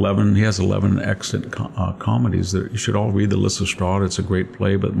 He has 11 excellent comedies. You should all read The Lysistrata. It's a great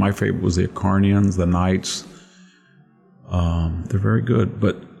play, but my favorite was The Acharnians, The Knights. They're very good,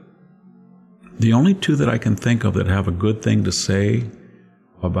 but the only two that I can think of that have a good thing to say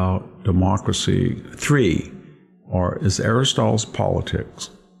about democracy, three, is Aristotle's Politics.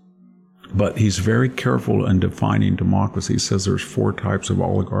 But he's very careful in defining democracy. He says there's 4 types of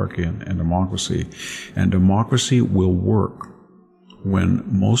oligarchy and democracy. And democracy will work when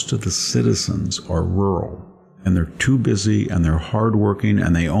most of the citizens are rural and they're too busy and they're hardworking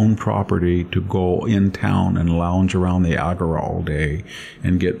and they own property to go in town and lounge around the agora all day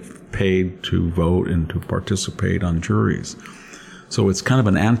and get paid to vote and to participate on juries. So it's kind of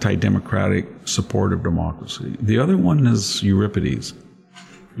an anti-democratic support of democracy. The other one is Euripides.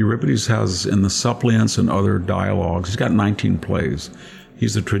 Euripides has, in the Suppliants and other dialogues, he's got 19 plays.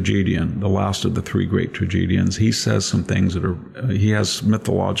 He's the tragedian, the last of the 3 great tragedians. He says some things that are, he has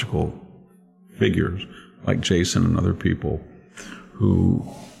mythological figures like Jason and other people who,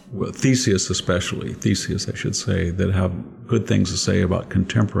 Theseus I should say, that have good things to say about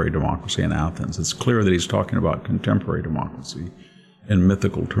contemporary democracy in Athens. It's clear that he's talking about contemporary democracy in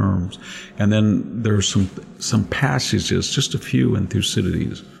mythical terms. And then there's some passages, just a few in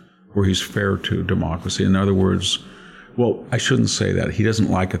Thucydides, where he's fair to democracy. In other words, well, I shouldn't say that. He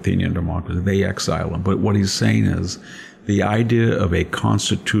doesn't like Athenian democracy. They exile him. But what he's saying is the idea of a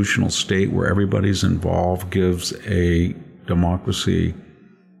constitutional state where everybody's involved gives a democracy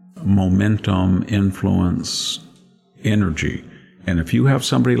momentum, influence, energy. And if you have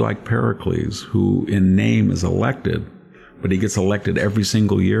somebody like Pericles, who in name is elected, but he gets elected every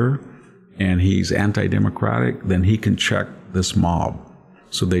single year, and he's anti-democratic, then he can check this mob.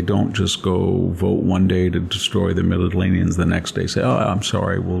 So they don't just go vote one day to destroy the Mityleneans, the next day say, oh, I'm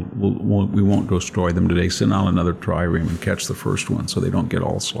sorry, we won't destroy them today. Send out another trireme and catch the first one so they don't get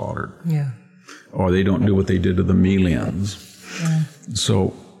all slaughtered. Yeah. Or they don't do what they did to the Melians. Yeah.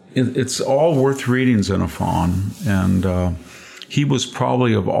 So it's all worth reading, Xenophon. And he was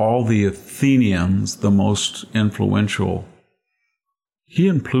probably, of all the Athenians, the most influential. He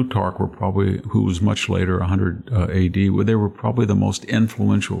and Plutarch were probably, who was much later, 100 AD, they were probably the most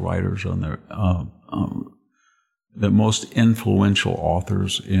influential writers on the most influential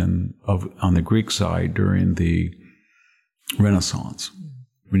authors on the Greek side during the Renaissance.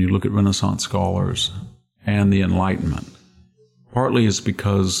 When you look at Renaissance scholars and the Enlightenment, partly it's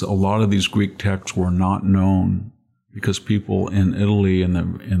because a lot of these Greek texts were not known because people in Italy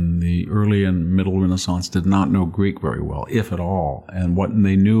in the early and middle Renaissance did not know Greek very well, if at all. And what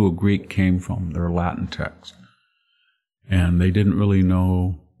they knew of Greek came from their Latin text. And they didn't really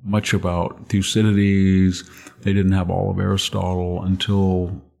know much about Thucydides. They didn't have all of Aristotle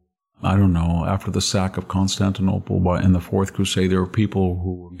until, I don't know, after the sack of Constantinople. But in the Fourth Crusade, there were people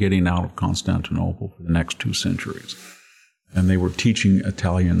who were getting out of Constantinople for the next 2 centuries. And they were teaching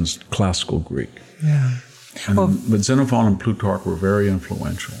Italians classical Greek. Yeah. But Xenophon and Plutarch were very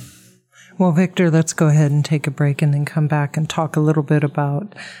influential. Well, Victor, let's go ahead and take a break and then come back and talk a little bit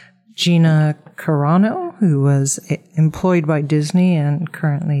about Gina Carano, who was employed by Disney and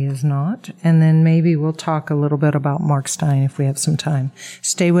currently is not. And then maybe we'll talk a little bit about Mark Stein if we have some time.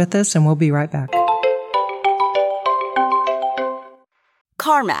 Stay with us and we'll be right back.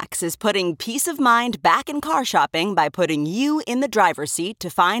 CarMax is putting peace of mind back in car shopping by putting you in the driver's seat to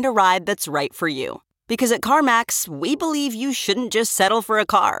find a ride that's right for you. Because at CarMax, we believe you shouldn't just settle for a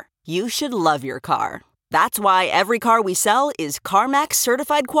car. You should love your car. That's why every car we sell is CarMax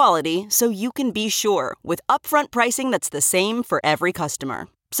certified quality, so you can be sure with upfront pricing that's the same for every customer.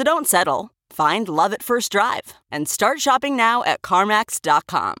 So don't settle. Find love at first drive and start shopping now at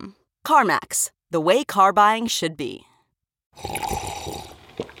CarMax.com. CarMax, the way car buying should be.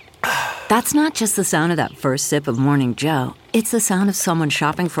 That's not just the sound of that first sip of Morning Joe. It's the sound of someone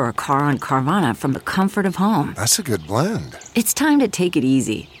shopping for a car on Carvana from the comfort of home. That's a good blend. It's time to take it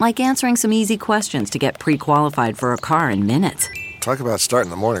easy, like answering some easy questions to get pre-qualified for a car in minutes. Talk about starting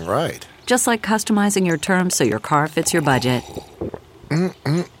the morning right. Just like customizing your terms so your car fits your budget.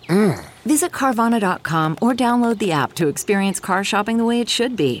 Visit Carvana.com or download the app to experience car shopping the way it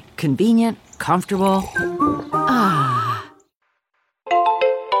should be. Convenient, comfortable.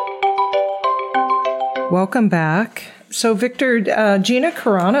 Welcome back. So, Victor, Gina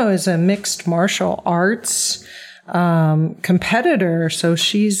Carano is a mixed martial arts competitor, so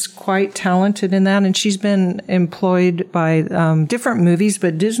she's quite talented in that, and she's been employed by different movies,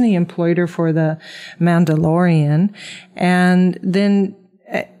 but Disney employed her for The Mandalorian. And then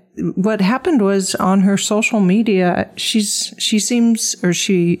what happened was on her social media, she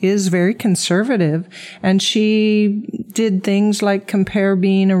is very conservative, and she did things like compare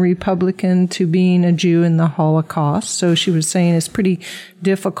being a Republican to being a Jew in the Holocaust. So she was saying it's pretty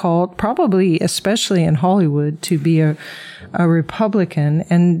difficult, probably especially in Hollywood, to be a Republican.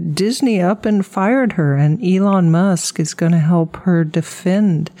 And Disney up and fired her, and Elon Musk is going to help her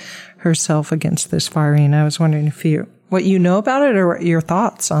defend herself against this firing. I was wondering what you know about it, or your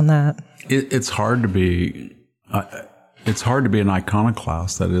thoughts on that. It's hard to be. It's hard to be an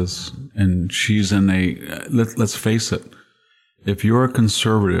iconoclast. That is, and she's in a. Let's face it. If you're a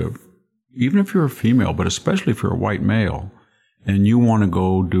conservative, even if you're a female, but especially if you're a white male, and you want to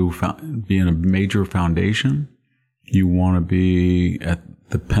go be in a major foundation, you want to be at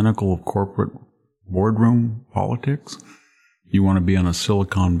the pinnacle of corporate boardroom politics. You want to be on a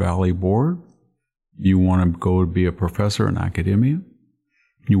Silicon Valley board. You want to go be a professor in academia.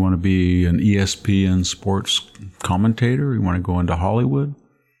 You want to be an ESPN sports commentator. You want to go into Hollywood.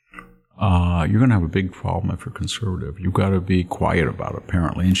 You're going to have a big problem if you're conservative. You've got to be quiet about it,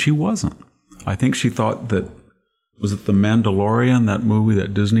 apparently. And she wasn't. I think she thought that, was it The Mandalorian, that movie,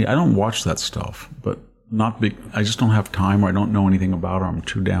 that Disney? I don't watch that stuff, but I just don't have time, or I don't know anything about her. I'm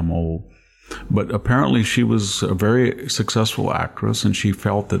too damn old. But apparently she was a very successful actress, and she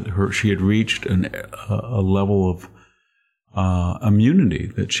felt that she had reached a level of immunity,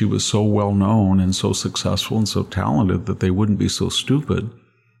 that she was so well known and so successful and so talented that they wouldn't be so stupid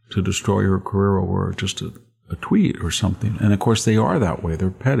to destroy her career over just a tweet or something. And of course they are that way.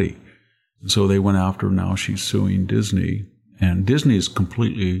 They're petty. So they went after her. Now she's suing Disney, and Disney is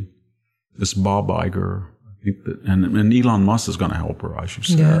completely this Bob Iger. And Elon Musk is going to help her, as you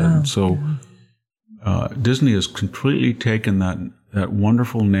said. Yeah, and so Disney has completely taken that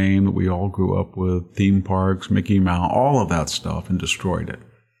wonderful name that we all grew up with, theme parks, Mickey Mouse, all of that stuff, and destroyed it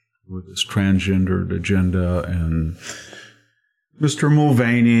with this transgendered agenda and Mr.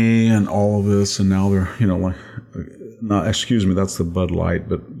 Mulvaney and all of this. And now they're, that's the Bud Light,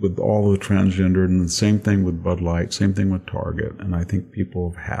 but with all of the transgendered, and the same thing with Bud Light, same thing with Target. And I think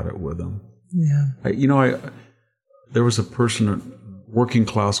people have had it with them. Yeah. There was a person, working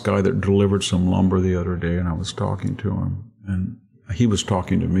class guy, that delivered some lumber the other day, and I was talking to him, and he was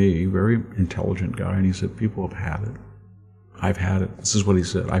talking to me, very intelligent guy, and he said, people have had it. I've had it. This is what he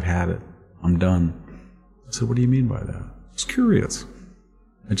said. I've had it. I'm done. I said, what do you mean by that? I was curious.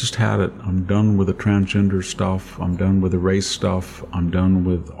 I just had it. I'm done with the transgender stuff. I'm done with the race stuff. I'm done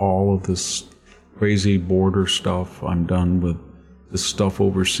with all of this crazy border stuff. I'm done with this stuff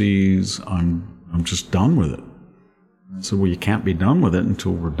overseas. I'm just done with it. I said, well, you can't be done with it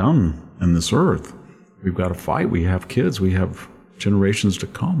until we're done in this earth. We've got to fight. We have kids. We have generations to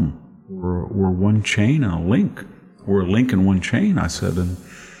come. We're one chain and a link. We're a link in one chain, I said, and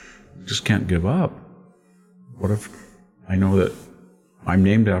we just can't give up. What if I know that I'm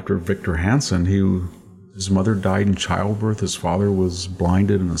named after Victor Hansen? His mother died in childbirth. His father was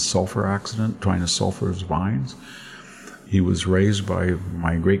blinded in a sulfur accident trying to sulfur his vines. He was raised by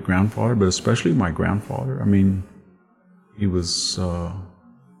my great-grandfather, but especially my grandfather. I mean, he was a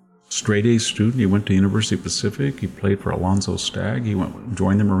straight-A student. He went to University of Pacific. He played for Alonzo Stagg. He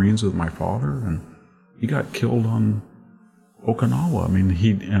joined the Marines with my father, and he got killed on Okinawa. I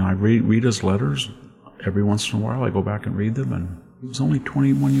mean, I read his letters every once in a while. I go back and read them, and he was only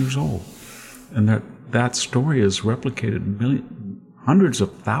 21 years old. And that story is replicated hundreds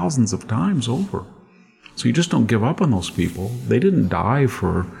of thousands of times over. So you just don't give up on those people. They didn't die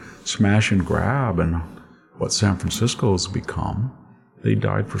for smash and grab and what San Francisco has become. They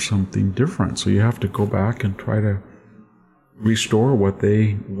died for something different. So you have to go back and try to restore what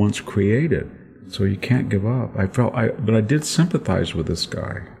they once created. So you can't give up. But I did sympathize with this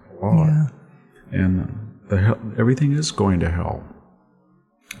guy a lot. Yeah. And everything is going to hell.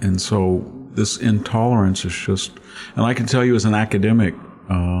 And so this intolerance is just, and I can tell you as an academic,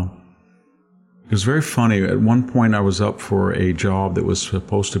 it was very funny. At one point, I was up for a job that was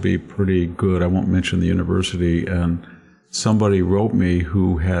supposed to be pretty good. I won't mention the university. And somebody wrote me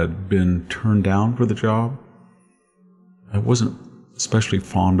who had been turned down for the job. I wasn't especially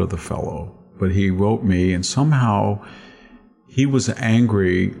fond of the fellow, but he wrote me, and somehow he was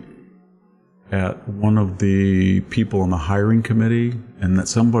angry at one of the people on the hiring committee, and that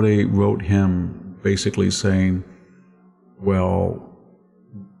somebody wrote him basically saying, well,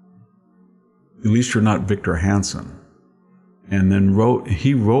 at least you're not Victor Hansen. And then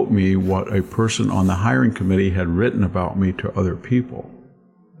he wrote me what a person on the hiring committee had written about me to other people.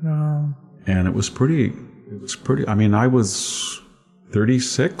 Wow. And it was pretty, I mean, I was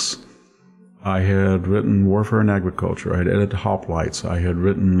 36. I had written Warfare and Agriculture. I had edited Hoplites. I had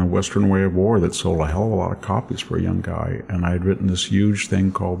written The Western Way of War that sold a hell of a lot of copies for a young guy. And I had written this huge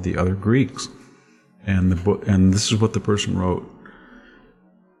thing called The Other Greeks. And the book, and this is what the person wrote.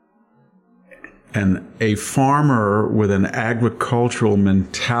 And a farmer with an agricultural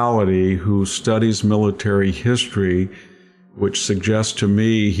mentality who studies military history, which suggests to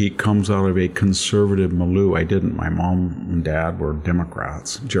me he comes out of a conservative milieu. I didn't. My mom and dad were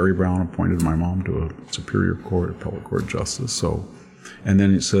Democrats. Jerry Brown appointed my mom to a Superior Court, appellate court justice. So, and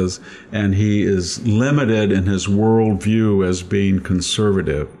then it says, and he is limited in his worldview as being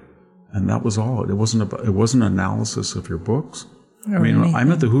conservative. And that was all. It wasn't analysis of your books. I mean,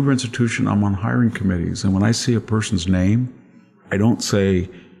 I'm at the Hoover Institution. I'm on hiring committees. And when I see a person's name, I don't say,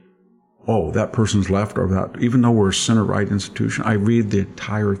 oh, that person's left or that. Even though we're a center-right institution, I read the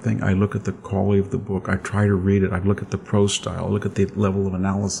entire thing. I look at the quality of the book. I try to read it. I look at the prose style. I look at the level of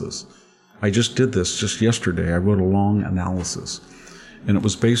analysis. I just did this just yesterday. I wrote a long analysis. And it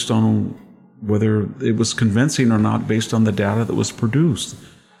was based on whether it was convincing or not based on the data that was produced.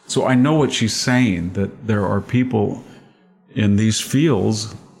 So I know what she's saying, that there are people in these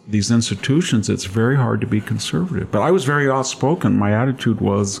fields, these institutions, it's very hard to be conservative. But I was very outspoken. My attitude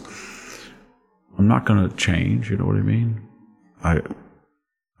was, I'm not going to change, you know what I mean? I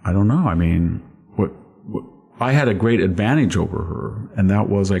don't know. I mean, I had a great advantage over her, and that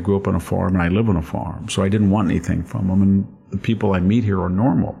was I grew up on a farm and I live on a farm, so I didn't want anything from them. And the people I meet here are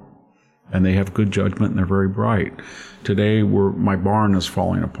normal, and they have good judgment, and they're very bright. Today, my barn is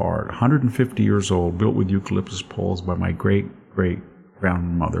falling apart. 150 years old, built with eucalyptus poles by my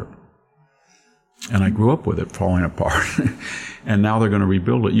great-great-grandmother. And I grew up with it falling apart. And now they're going to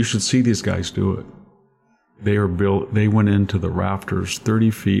rebuild it. You should see these guys do it. They went into the rafters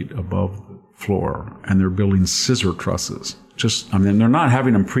 30 feet above the floor, and they're building scissor trusses. They're not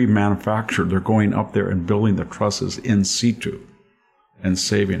having them pre-manufactured. They're going up there and building the trusses in situ and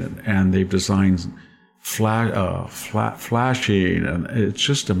saving it. And they've designed flashing, and it's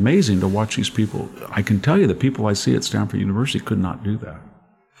just amazing to watch these people. I can tell you the people I see at Stanford University could not do that.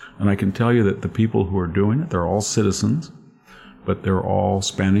 And I can tell you that the people who are doing it, they're all citizens, but they're all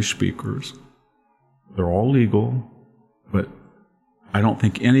Spanish speakers. They're all legal, but I don't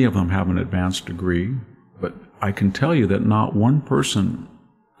think any of them have an advanced degree. But I can tell you that not one person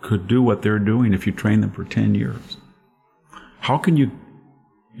could do what they're doing if you train them for 10 years. How can you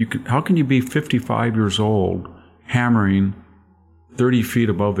be 55 years old hammering 30 feet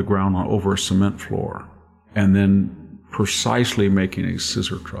above the ground over a cement floor and then precisely making a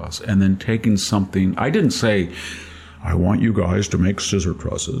scissor truss and then taking something? I didn't say, I want you guys to make scissor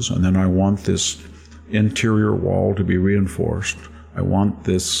trusses, and then I want this interior wall to be reinforced. I want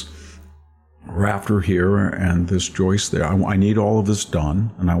this rafter here and this joist there. I need all of this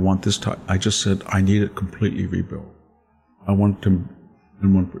done, and I want this I just said, I need it completely rebuilt. I want to...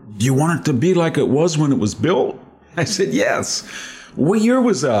 Do you want it to be like it was when it was built? I said, yes. What year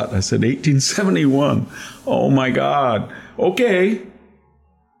was that? I said, 1871. Oh, my God. Okay.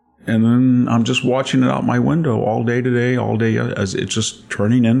 And then I'm just watching it out my window all day today, all day, as it's just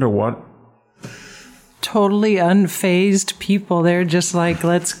turning into what? Totally unfazed people. They're just like,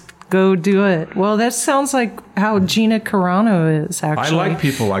 let's go do it. Well, that sounds like how Gina Carano is, actually. I like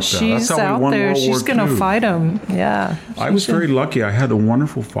people like that. She's That's how we won out there. World She's going to fight them. Yeah. I was very lucky. I had a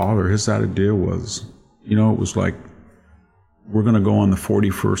wonderful father. His idea was, it was like, we're going to go on the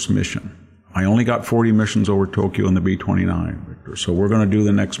 41st mission. I only got 40 missions over Tokyo in the B-29, Victor. So we're going to do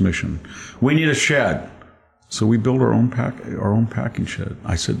the next mission. We need a shed. So we built our own packing shed.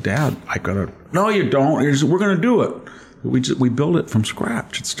 I said, Dad, I got to... No, you don't. We're going to do it. We built it from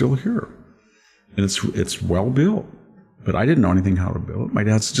scratch. It's still here. And it's well built. But I didn't know anything how to build it. My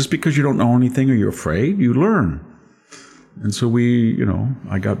dad said, just because you don't know anything or you're afraid, you learn. And so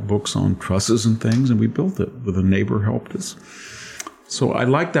I got books on trusses and things, and we built it. With a neighbor helped us. So I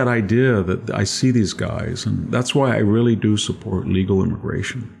like that idea that I see these guys, and that's why I really do support legal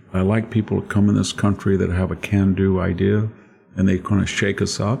immigration. I like people to come in this country that have a can-do idea, and they kind of shake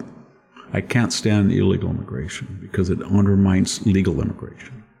us up. I can't stand illegal immigration because it undermines legal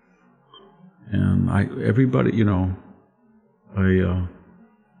immigration. And I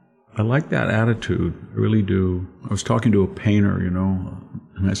like that attitude. I really do. I was talking to a painter,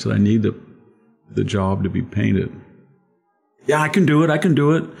 and I said, I need the job to be painted. Yeah, I can do it.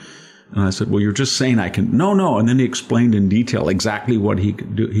 And I said, well, you're just saying I can. No. And then he explained in detail exactly what he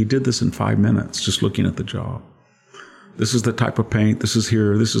could do. He did this in 5 minutes, just looking at the job. This is the type of paint. This is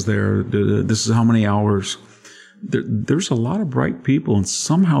here. This is there. This is how many hours. There's a lot of bright people, and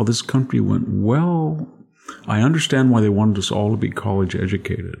somehow this country went well. I understand why they wanted us all to be college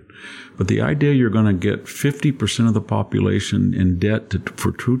educated. But the idea you're going to get 50% of the population in debt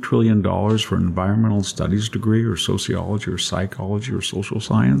for $2 trillion for an environmental studies degree or sociology or psychology or social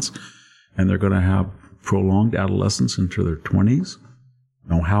science, and they're going to have prolonged adolescence into their 20s,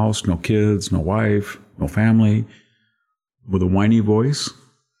 no house, no kids, no wife, no family, with a whiny voice.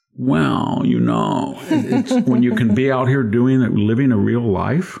 Well, it's when you can be out here doing it, living a real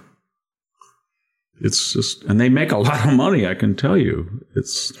life. It's just, and they make a lot of money, I can tell you.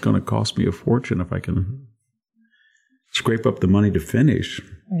 It's going to cost me a fortune if I can scrape up the money to finish.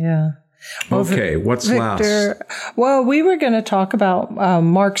 Yeah. Well, okay, what's Victor, last? Well, we were going to talk about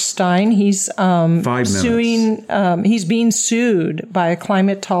Mark Stein. He's 5 minutes. He's being sued by a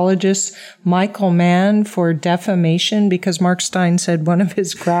climatologist, Michael Mann, for defamation because Mark Stein said one of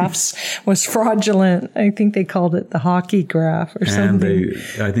his graphs was fraudulent. I think they called it the hockey graph or something.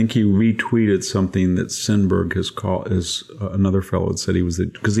 And I think he retweeted something that Sinberg has called, another fellow had said he was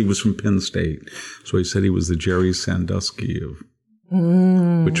because he was from Penn State, so he said he was the Jerry Sandusky of.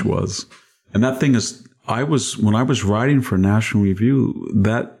 Which was, and that thing is, when I was writing for National Review,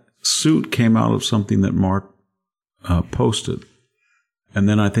 that suit came out of something that Mark posted. And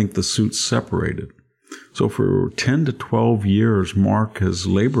then I think the suit separated. So for 10 to 12 years, Mark has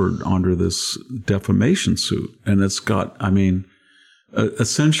labored under this defamation suit. And it's got,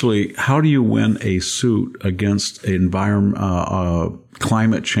 essentially, how do you win a suit against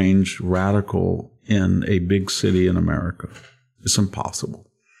climate change radical in a big city in America? It's impossible.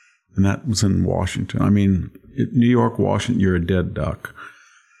 And that was in Washington. New York, Washington, you're a dead duck.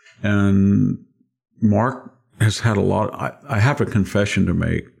 And Mark has had a lot. I have a confession to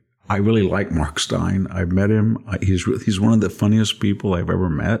make. I really like Mark Stein. I've met him. He's one of the funniest people I've ever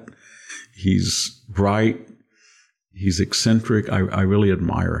met. He's bright. He's eccentric. I really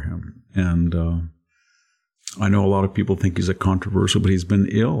admire him. And I know a lot of people think he's a controversial, but he's been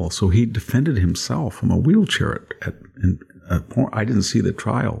ill. So he defended himself from a wheelchair I didn't see the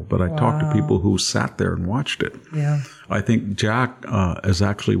trial, but I talked to people who sat there and watched it. Yeah. I think Jack is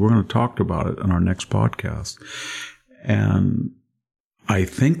actually, we're going to talk about it in our next podcast. And I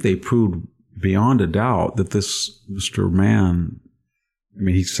think they proved beyond a doubt that this Mr. Mann,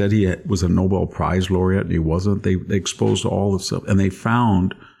 he said he was a Nobel Prize laureate and he wasn't. They exposed all the stuff and they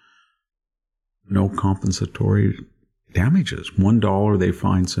found no compensatory damages. $1 they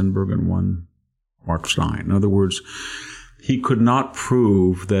fined Sinberg and $1 Mark Stein. In other words, he could not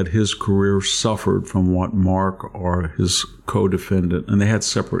prove that his career suffered from what Mark or his co-defendant, and they had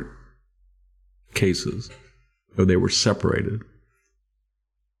separate cases, or they were separated.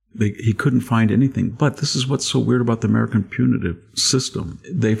 He couldn't find anything. But this is what's so weird about the American punitive system.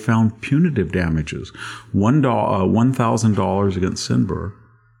 They found punitive damages, $1,000 against Sinberg.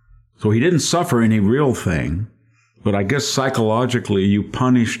 So he didn't suffer any real thing. But I guess psychologically, you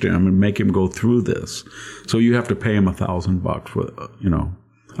punished him and make him go through this. So you have to pay him $1,000 for,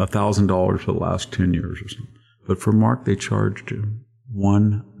 $1,000 for the last 10 years or something. But for Mark, they charged him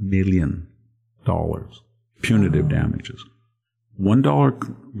 $1 million punitive damages.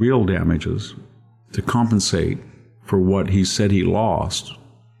 $1 real damages to compensate for what he said he lost,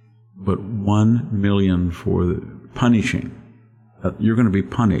 but $1 million for the punishing. You're going to be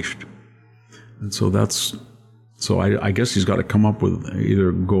punished. And so So I guess he's got to come up with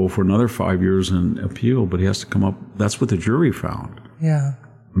either go for another 5 years and appeal, but he has to come up. That's what the jury found. Yeah.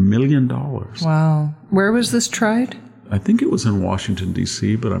 $1 million. Wow. Where was this tried? I think it was in Washington,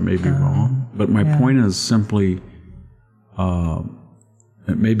 D.C., but I may be wrong. But my point is simply,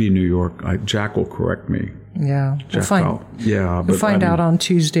 it may be New York. Jack will correct me. Yeah. We'll find out on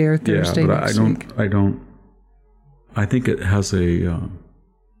Tuesday or Thursday next week. I think it has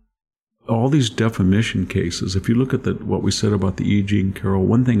all these defamation cases, if you look at what we said about the E. Jean Carroll,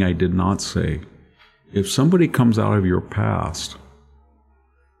 one thing I did not say, if somebody comes out of your past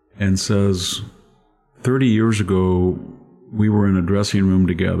and says, 30 years ago, we were in a dressing room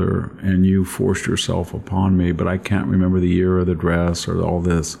together and you forced yourself upon me, but I can't remember the year or the dress or all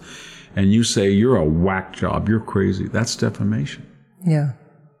this, and you say, you're a whack job, you're crazy, that's defamation. Yeah.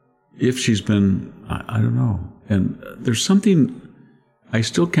 If she's been, I don't know. And there's something, I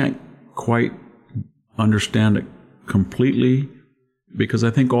still can't quite understand it completely because I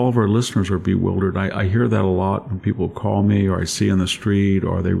think all of our listeners are bewildered. I hear that a lot when people call me or I see in the street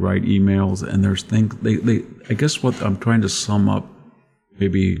or they write emails and there's things, I guess what I'm trying to sum up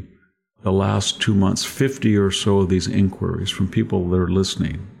maybe the last 2 months, 50 or so of these inquiries from people that are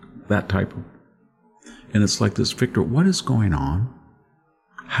listening, that type of, and it's like this, Victor, what is going on?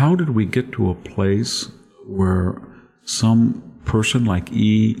 How did we get to a place where some person like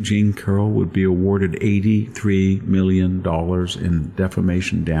E. Jean Carroll would be awarded $83 million in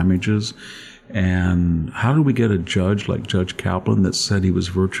defamation damages. And how do we get a judge like Judge Kaplan that said he was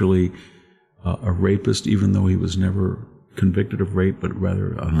virtually a rapist, even though he was never convicted of rape, but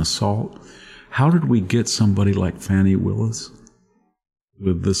rather an assault? How did we get somebody like Fannie Willis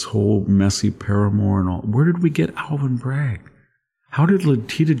with this whole messy paramour and all? Where did we get Alvin Bragg? How did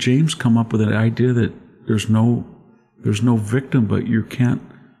Letitia James come up with an idea that there's no victim, but you're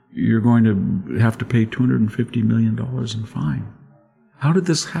going to have to pay $250 million in fine? How did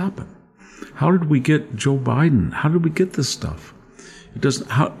this happen? How did we get Joe Biden? How did we get this stuff? It doesn't.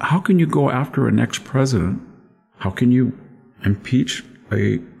 How can you go after an ex-president? How can you impeach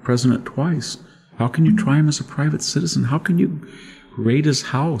a president twice? How can you try him as a private citizen? How can you raid his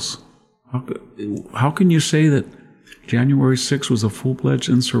house? How can you say that January 6th was a full-fledged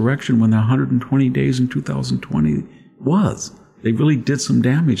insurrection when the 120 days in 2020 was? They really did some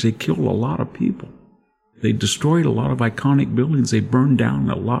damage. They killed a lot of people. They destroyed a lot of iconic buildings. They burned down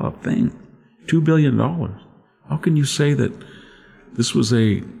a lot of things. $2 billion. How can you say that this was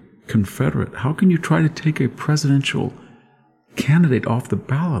a Confederate? How can you try to take a presidential candidate off the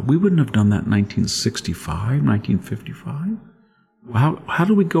ballot? We wouldn't have done that in 1965, 1955. How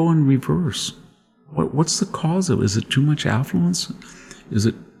do we go in reverse? What's the cause of it? Is it too much affluence? Is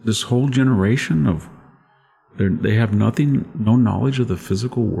it this whole generation of they have no knowledge of the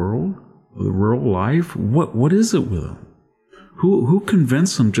physical world, of the real life? What is it with them? Who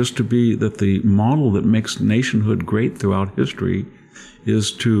convinced them just to be that the model that makes nationhood great throughout history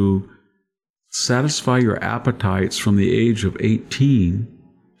is to satisfy your appetites from the age of 18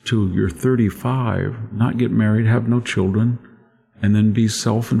 to you're 35, not get married, have no children, and then be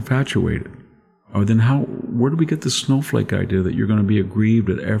self-infatuated? Or then where do we get the snowflake idea that you're going to be aggrieved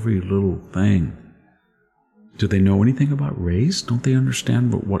at every little thing? Do they know anything about race? Don't they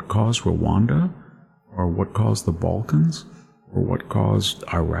understand what caused Rwanda? Or what caused the Balkans? Or what caused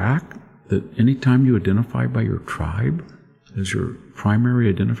Iraq? That any time you identify by your tribe as your primary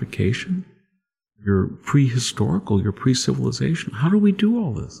identification, you're prehistorical, you're pre-civilization. How do we do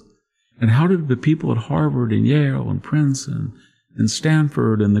all this? And how did the people at Harvard and Yale and Princeton and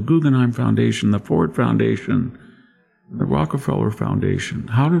Stanford and the Guggenheim Foundation, the Ford Foundation, the Rockefeller Foundation,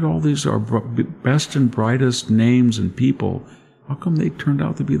 how did all these our best and brightest names and people, how come they turned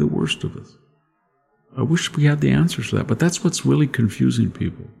out to be the worst of us? I wish we had the answers to that, but that's what's really confusing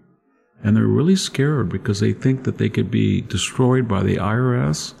people. And they're really scared because they think that they could be destroyed by the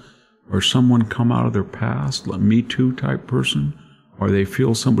IRS or someone come out of their past, a Me Too type person, or they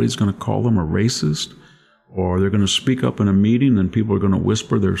feel somebody's going to call them a racist, or they're going to speak up in a meeting and people are going to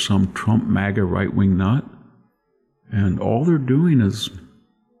whisper there's some Trump MAGA right-wing nut. And all they're doing is,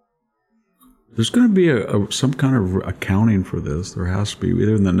 there's going to be some kind of accounting for this. There has to be,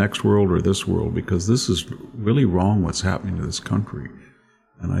 either in the next world or this world, because this is really wrong what's happening to this country.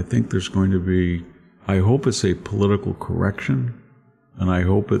 And I think there's going to be, I hope it's a political correction, and I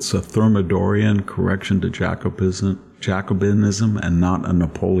hope it's a Thermidorian correction to Jacobinism and not a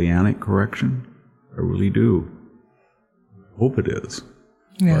Napoleonic correction. I really do. I hope it is.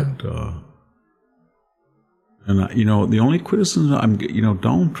 Yeah. But, the only criticism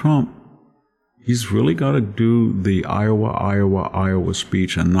Donald Trump, he's really got to do the Iowa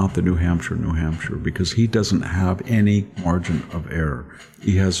speech and not the New Hampshire, because he doesn't have any margin of error.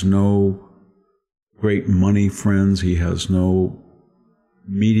 He has no great money friends. He has no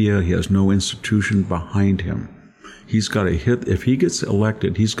media. He has no institution behind him. He's got to if he gets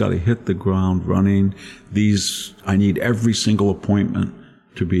elected, he's got to hit the ground running. I need every single appointment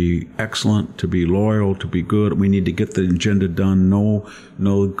to be excellent, to be loyal, to be good. We need to get the agenda done.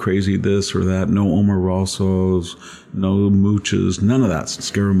 No crazy this or that. No Omarossos, no mooches, none of that.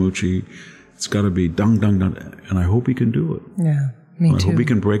 Scaramucci. It's got to be done. And I hope he can do it. Yeah, me too. I hope he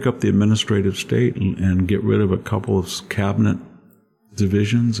can break up the administrative state and get rid of a couple of cabinet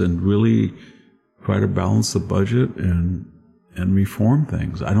divisions and really try to balance the budget and reform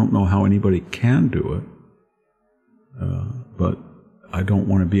things. I don't know how anybody can do it, but I don't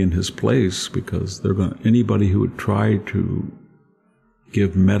want to be in his place, because anybody who would try to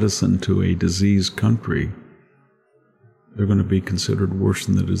give medicine to a diseased country, they're going to be considered worse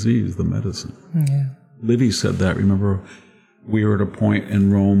than the disease, the medicine. Yeah. Livy said that. Remember, we were at a point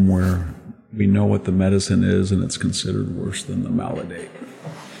in Rome where we know what the medicine is, and it's considered worse than the malady.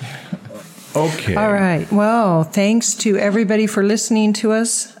 Okay. All right. Well, thanks to everybody for listening to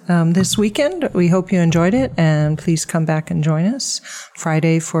us this weekend. We hope you enjoyed it, and please come back and join us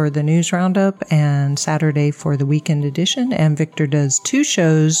Friday for the news roundup and Saturday for the weekend edition. And Victor does 2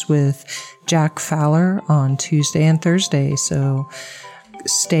 shows with Jack Fowler on Tuesday and Thursday. So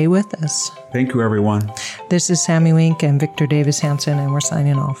stay with us. Thank you, everyone. This is Sammy Wink and Victor Davis Hanson, and we're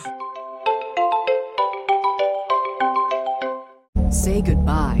signing off. Say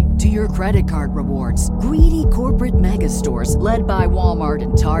goodbye to your credit card rewards. Greedy corporate mega stores, led by Walmart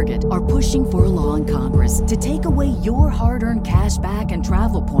and Target, are pushing for a law in Congress to take away your hard-earned cash back and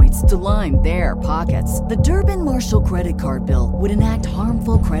travel points to line their pockets. The Durbin-Marshall credit card bill would enact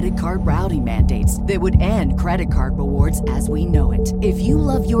harmful credit card routing mandates that would end credit card rewards as we know it. If you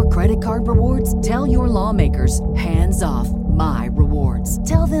love your credit card rewards, tell your lawmakers, hands off my rewards.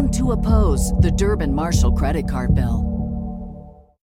 Tell them to oppose the Durbin-Marshall credit card bill.